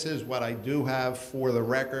witnesses. What I do have for the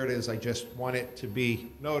record is I just want it to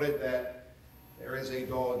be noted that there is a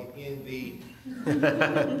dog in the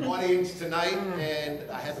audience tonight, and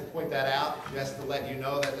I had to point that out just to let you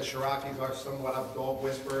know that the Shirakis are somewhat of dog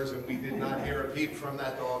whisperers, and we did not hear a peep from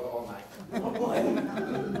that dog all night.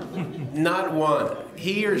 Not one.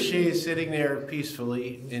 He or she is sitting there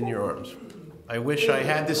peacefully in your arms. I wish I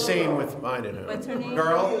had the same with mine at home. What's her name?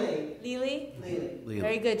 Girl? Lily? Lily.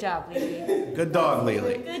 Very good job, Lily. Good dog,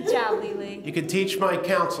 Lily. Good job, Lily. You can teach my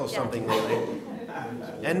counsel something, Lily.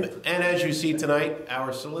 And as you see tonight,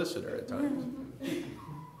 our solicitor at times.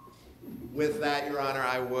 With that, Your Honor,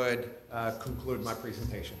 I would conclude my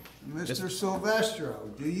presentation. Mr. Silvestro,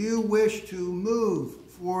 do you wish to move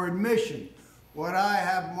for admission what I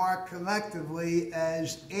have marked collectively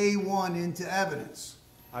as A1 into evidence?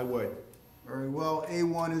 I would. Very well,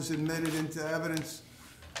 A1 is admitted into evidence.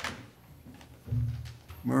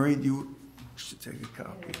 Murray, do you should take a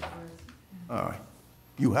copy? All right.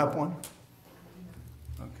 You have one?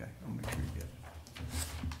 Okay, I'll make sure you get it.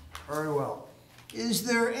 Very well. Is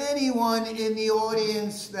there anyone in the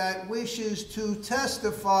audience that wishes to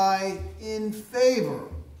testify in favor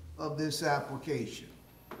of this application?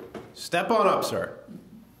 Step on up, sir.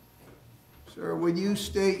 Sir, would you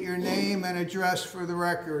state your name and address for the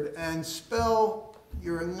record and spell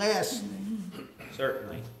your last name?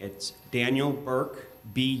 Certainly. It's Daniel Burke,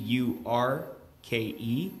 B-U-R-K-E,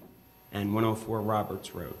 and 104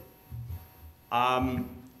 Roberts Road. I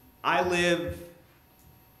live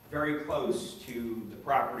very close to the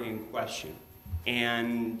property in question,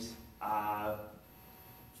 and I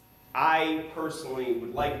personally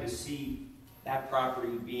would like to see that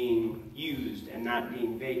property being used and not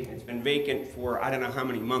being vacant. It's been vacant for I don't know how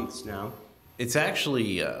many months now. It's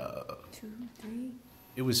actually, 2, 3.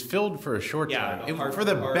 it was filled for a short Yeah, time. the For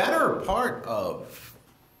the part- better part of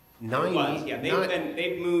It 9 was, yeah.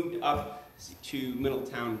 They've moved up to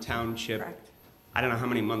Middletown Township. Correct. I don't know how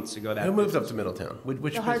many months ago that Who moved up was. to Middletown?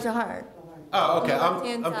 Which The heart business? to heart. Oh, okay.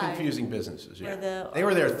 left-hand I'm side. confusing businesses, yeah. Where the- They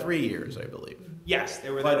were there 3 years, I believe. Yes, they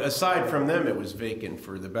were But there. aside from them, it was vacant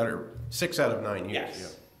for the better 6 out of 9 years.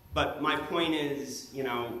 Yes. But my point is, you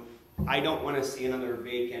know, I don't want to see another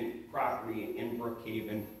vacant property in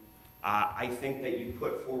Brookhaven. I think that you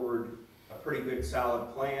put forward a pretty good,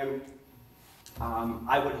 solid plan.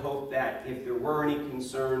 I would hope that if there were any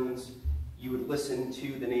concerns, you would listen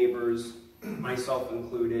to the neighbors, myself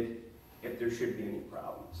included, if there should be any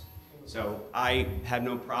problems. So I have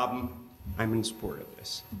no problem. I'm in support of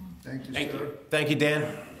this. Thank you, Thank sir. you. Thank you, Dan.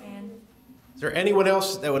 And Is there anyone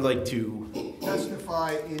else that would like to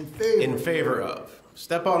Testify in favor. in favor of?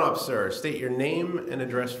 Step on up, sir. State your name and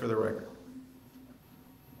address for the record.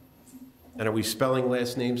 And are we spelling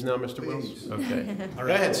last names now, Mr. Wills? Please. Okay. All Go right.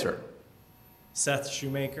 ahead, sir. Seth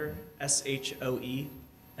Shoemaker,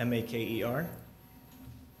 S-H-O-E-M-A-K-E-R.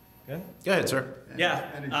 Good? Go ahead, sir. Yeah.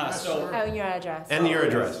 And address, So, sir. oh, and your address. And your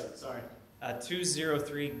address. sorry.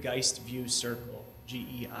 203 Geist View Circle,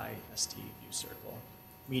 Geist View Circle,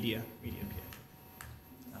 Media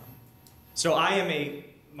PA. So I am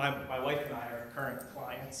my wife and I are current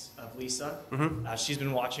clients of Lisa. She's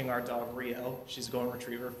been watching our dog Rio. She's a golden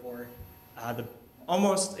retriever for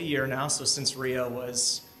almost a year now. So since Rio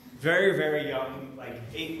was very, very young, like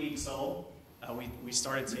 8 weeks old, we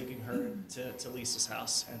started taking her to Lisa's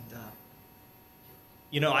house. And,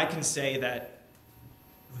 you know, I can say that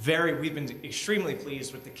we've been extremely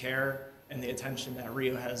pleased with the care and the attention that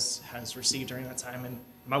Rio has received during that time. And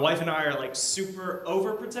my wife and I are like super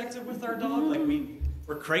overprotective with our dog. Like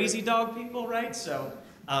we're crazy dog people, right? So,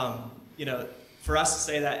 you know, for us to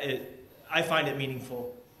say that, I find it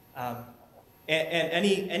meaningful. And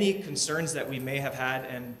any concerns that we may have had,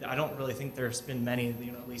 and I don't really think there's been many,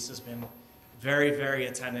 you know, Lisa's been very, very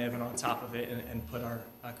attentive and on top of it and put our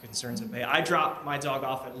concerns at bay. I drop my dog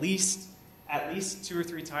off at least 2 or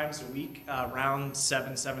 3 times a week, around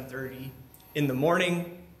 7:30 in the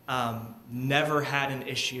morning. Never had an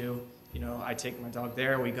issue. You know, I take my dog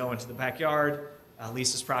there, we go into the backyard.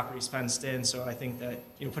 Lisa's property is fenced in, so I think that,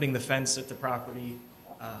 you know, putting the fence at the property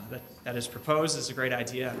that is proposed is a great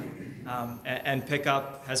idea. And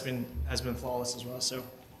pickup has been flawless as well. So,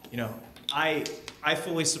 you know, I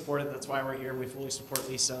fully support it. That's why we're here. We fully support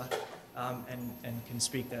Lisa. And can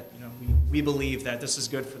speak that, you know, we believe that this is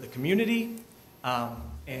good for the community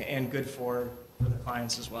and good for the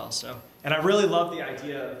clients as well. So, and I really love the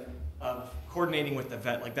idea of coordinating with the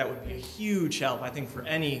vet. Like that would be a huge help. I think for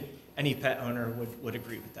any pet owner would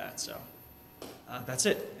agree with that. So that's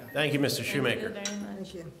it. Yeah. Thank you, Mr. Shoemaker. Thank you very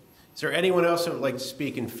much. Thank you. Is there anyone else that would like to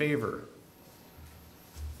speak in favor?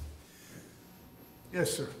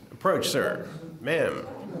 Yes, sir. Approach, sir. Ma'am.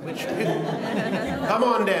 Come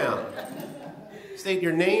on down. State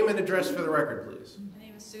your name and address for the record, please. My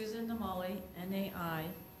name is Susan Namoli, Naimoli,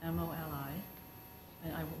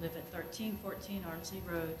 and I live at 1314 Ardsley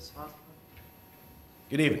Road, Swarthmore.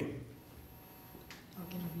 Good evening. Oh,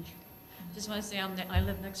 good evening. Just want to say I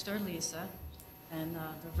live next door to Lisa, and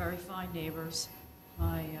they're very fine neighbors.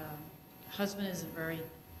 My husband is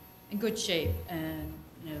in good shape, and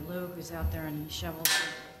you know, Luke is out there and he shovels the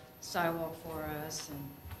sidewalk for us, and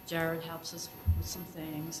Jared helps us with some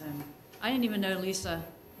things. And I didn't even know Lisa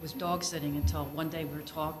was dog sitting until one day we were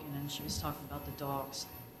talking, and she was talking about the dogs.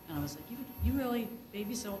 And I was like, you really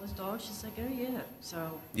babysit all those dogs? She's like, oh yeah.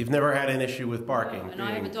 So You've never had an issue with barking? and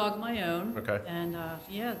I have a dog of my own. Okay. And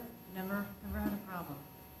yeah, never had a problem.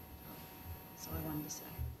 That's all I wanted to say.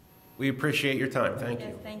 We appreciate your time. Thank Yes,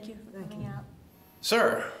 you. thank you for coming out.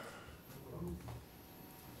 Sir,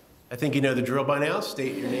 I think you know the drill by now.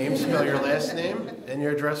 State your name, spell your last name, and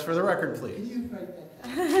your address for the record, please.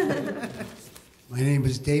 My name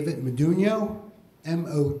is David Modugno,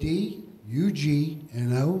 Modugno.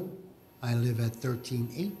 I live at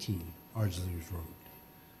 1318 Ardsley Road,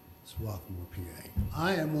 Swarthmore, PA.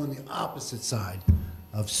 I am on the opposite side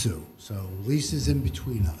of Sue, so Lisa's in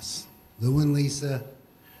between us. Lou and Lisa,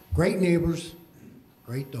 Great neighbors,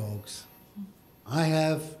 great dogs.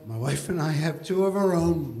 My wife and I have two of our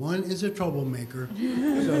own. One is a troublemaker.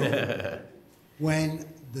 So when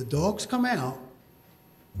the dogs come out,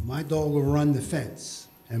 my dog will run the fence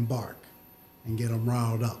and bark and get them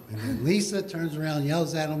riled up. And then Lisa turns around,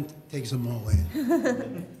 yells at them, takes them all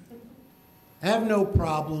in. I have no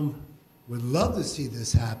problem, would love to see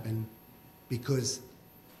this happen because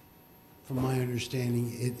from my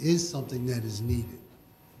understanding, it is something that is needed.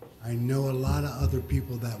 I know a lot of other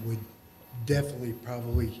people that would definitely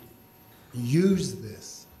probably use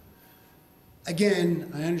this.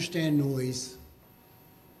 Again, I understand noise.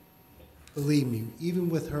 Believe me, even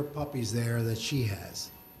with her puppies there that she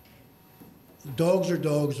has, dogs, they're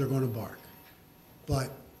going to bark.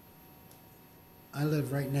 But I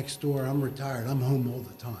live right next door. I'm retired. I'm home all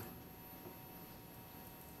the time.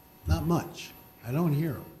 Not much. I don't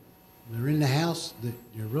hear them. They're in the house. They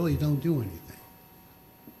really don't do anything.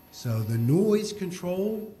 So the noise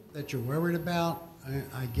control that you're worried about,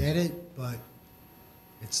 I get it, but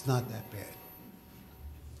it's not that bad.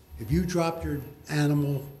 If you drop your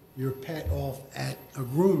animal, your pet off at a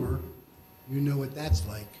groomer, you know what that's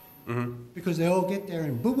like. Mm-hmm. Because they all get there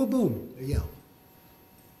and boom, boom, boom, they yell.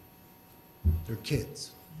 They're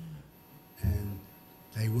kids. And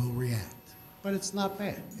they will react. But it's not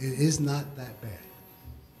bad. It is not that bad.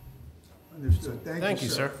 Understood. Thank you,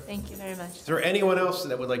 sir. Thank you very much. Is there anyone else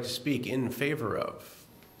that would like to speak in favor of?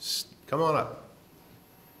 Come on up.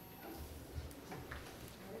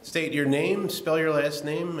 State your name, spell your last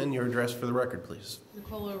name, and your address for the record, please.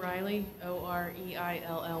 Nicole O'Reilly,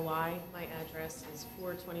 O-R-E-I-L-L-Y. My address is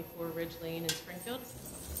 424 Ridge Lane in Springfield.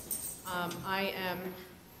 I am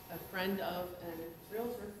a friend of and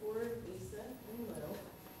realtor for Lisa and Lou,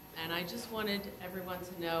 and I just wanted everyone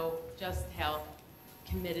to know just how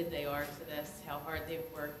committed they are to this, how hard they've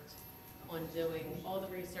worked on doing all the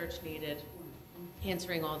research needed,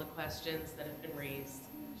 answering all the questions that have been raised.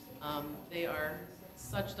 They are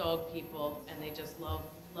such dog people, and they just love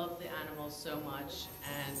the animals so much.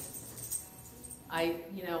 And I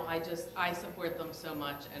support them so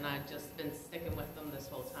much, and I've just been sticking with them this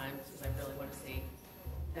whole time because I really want to see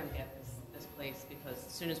them get this place. Because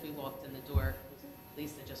as soon as we walked in the door,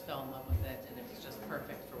 Lisa just fell in love with it, and it was just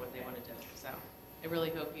perfect for what they want to do. So I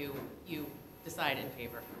really hope you decide in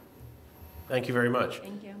favor. Thank you very much.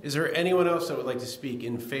 Thank you. Is there anyone else that would like to speak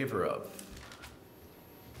in favor of?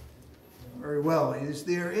 Very well. Is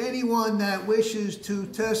there anyone that wishes to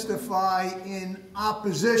testify in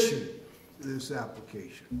opposition to this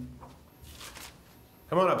application?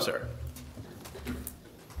 Come on up, sir.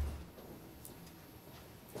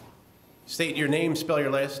 State your name, spell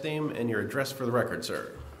your last name, and your address for the record,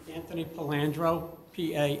 sir. Anthony Palandro,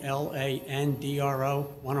 Palandro,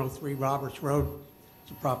 103 Roberts Road.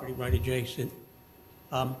 It's a property right adjacent.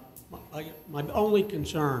 My only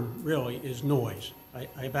concern, really, is noise.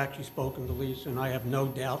 I've actually spoken to Lisa, and I have no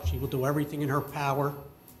doubt she will do everything in her power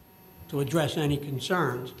to address any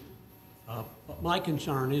concerns. But my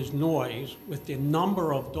concern is noise. With the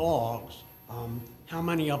number of dogs, how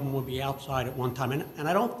many of them would be outside at one time? And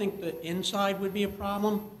I don't think the inside would be a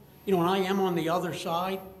problem. You know, and I am on the other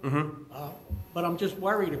side, but I'm just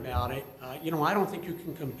worried about it. You know, I don't think you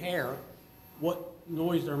can compare what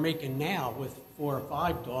noise they're making now with 4 or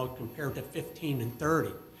 5 dogs compared to 15 and 30.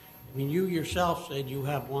 I mean, you yourself said you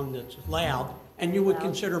have one that's loud, and you would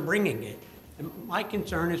consider bringing it. And my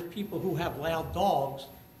concern is people who have loud dogs.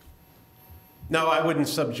 No, I wouldn't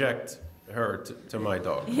subject her to my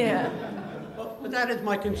dog. Yeah. But that is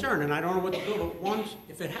my concern, and I don't know what to do. But once,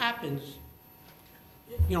 if it happens,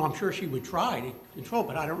 you know, I'm sure she would try to control,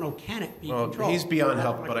 but I don't know, can it be controlled? He's beyond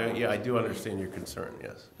help, but I do understand your concern,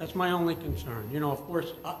 yes. That's my only concern. You know, of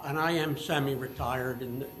course, and I am semi-retired,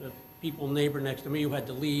 and the neighbor next to me who had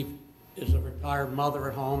to leave is a retired mother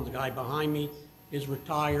at home. The guy behind me is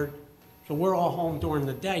retired. So we're all home during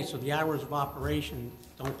the day, so the hours of operation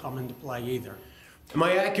don't come into play either. Am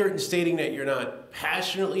I accurate in stating that you're not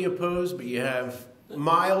passionately opposed, but you have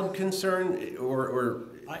mild concern, or?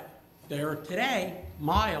 There are today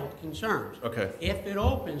mild concerns. Okay. If it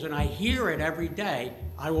opens and I hear it every day,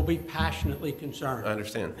 I will be passionately concerned. I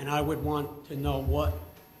understand. And I would want to know what,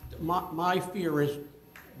 my fear is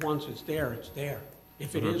once it's there, it's there.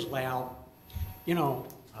 If it is loud, you know,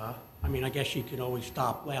 I mean, I guess she could always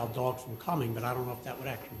stop loud dogs from coming, but I don't know if that would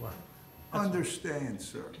actually work. Understand,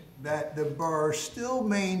 sir, that the borough still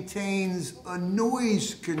maintains a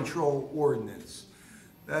noise control ordinance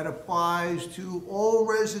that applies to all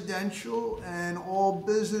residential and all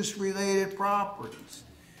business-related properties.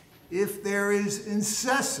 If there is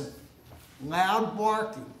incessant, loud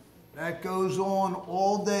barking that goes on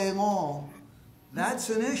all day long, that's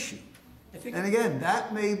an issue. And again,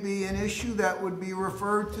 that may be an issue that would be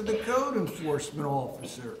referred to the code enforcement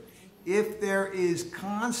officer. If there is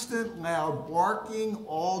constant loud barking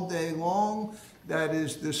all day long that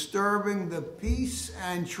is disturbing the peace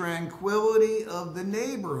and tranquility of the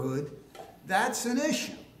neighborhood, that's an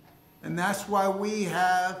issue. And that's why we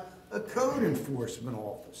have a code enforcement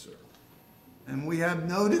officer. And we have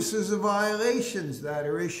notices of violations that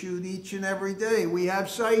are issued each and every day. We have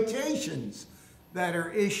citations that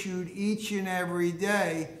are issued each and every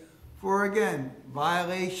day for, again,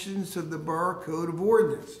 violations of the Borough Code of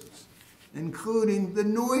Ordinances, including the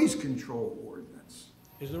noise control ordinance.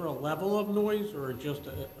 Is there a level of noise or just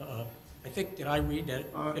I think, did I read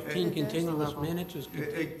that 15 continuous minutes is?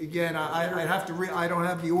 Again, I have to I don't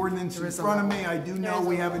have the ordinance in front of me. I do know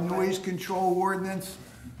we have a noise control ordinance.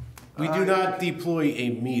 We do not deploy a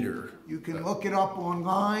meter. You can look it up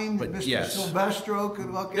online. But Mr. yes. Silvestro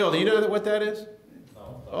could look it Bill, up. do you know what that is?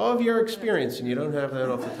 All of your experience, and you don't have that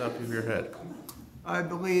off the top of your head. I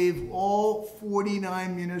believe all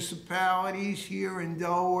 49 municipalities here in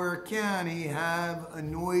Delaware County have a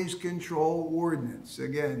noise control ordinance.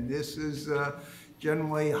 Again, this is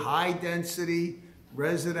generally high-density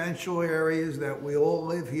residential areas that we all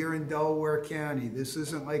live here in Delaware County. This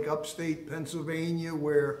isn't like upstate Pennsylvania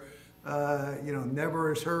where,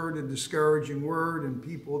 never is heard a discouraging word and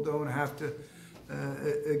people don't have to,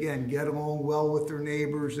 again, get along well with their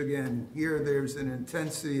neighbors. Again, here there's an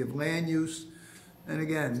intensity of land use. And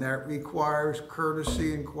again, that requires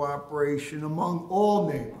courtesy and cooperation among all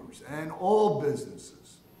neighbors and all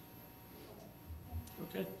businesses.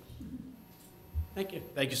 Okay. Thank you.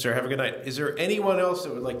 Thank you, sir. Have a good night. Is there anyone else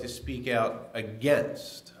that would like to speak out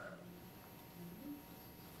against?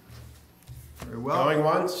 Very well. Going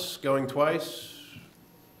once, going twice?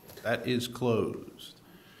 That is closed.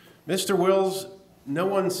 Mr. Wills, no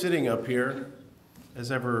one sitting up here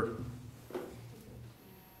has ever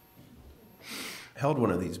held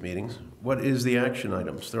one of these meetings. What is the action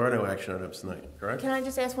items? There are no action items tonight, correct? Can I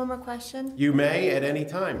just ask one more question? You may at any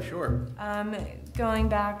time, sure. Going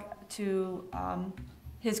back to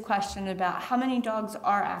his question about how many dogs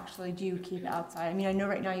do you keep outside? I mean, I know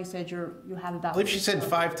right now you said you have about. I believe she said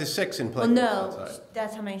 5 to 6 in play. Well, no, outside.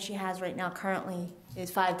 that's how many she has right now. Currently,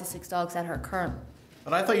 is 5 to 6 dogs at her current.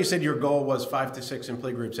 But I thought you said your goal was 5 to 6 in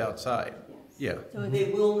play groups outside. Yes. Yeah. So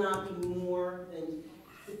they will not be more than,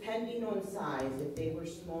 depending on size, if they were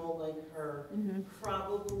small like her,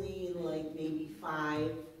 probably like maybe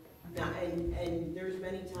 5. Now, and there's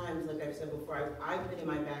many times, like I've said before, I've been in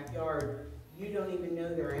my backyard, you don't even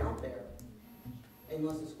know they're out there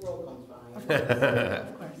unless a squirrel comes by.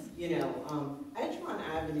 Of course. Edgemont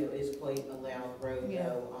Avenue is quite a loud road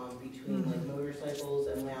though, between like motorcycles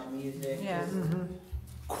and loud music. Yeah.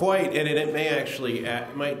 Quite, and it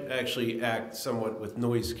might actually act somewhat with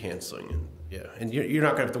noise canceling. Yeah, and you're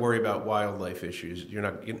not going to have to worry about wildlife issues.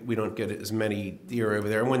 We don't get as many deer over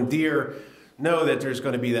there. And when deer know that there's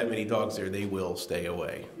going to be that many dogs there, they will stay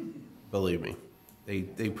away. Believe me,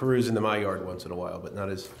 they peruse into my yard once in a while, but not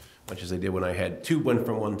as much as they did when I went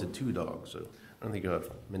from 1 to 2 dogs. So I don't think you'll have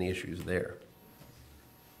many issues there.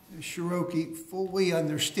 Shiroki, fully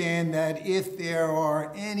understand that if there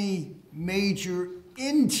are any major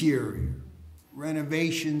interior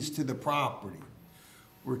renovations to the property,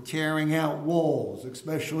 we're tearing out walls,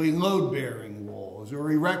 especially load-bearing walls,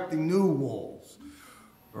 or erecting new walls,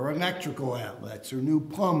 or electrical outlets, or new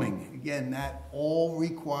plumbing. Again, that all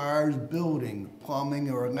requires building, plumbing,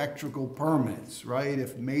 or electrical permits, right?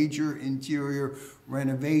 If major interior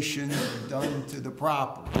renovations are done to the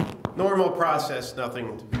property. Normal process,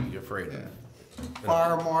 nothing to be afraid of.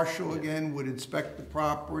 Fire marshal, again, would inspect the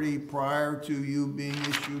property prior to you being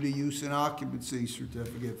issued a use and occupancy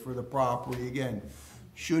certificate for the property. Again,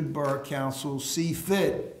 should Borough Council see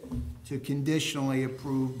fit to conditionally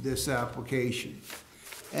approve this application.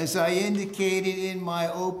 As I indicated in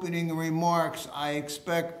my opening remarks, I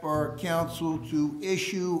expect Borough Council to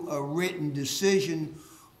issue a written decision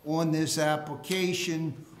on this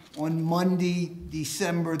application on Monday,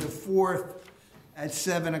 December the 4th at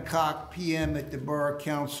 7:00 p.m. at the Borough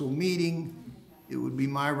Council meeting. It would be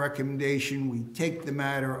my recommendation we take the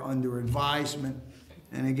matter under advisement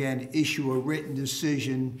and again, issue a written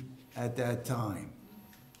decision at that time.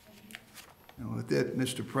 And with that,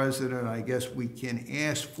 Mr. President, I guess we can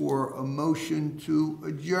ask for a motion to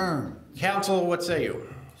adjourn. Council, what say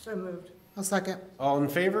you? So moved. I'll second. All in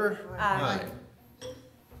favor? Aye.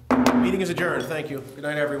 Meeting is adjourned. Thank you. Good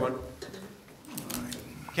night, everyone.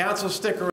 Council, stick around.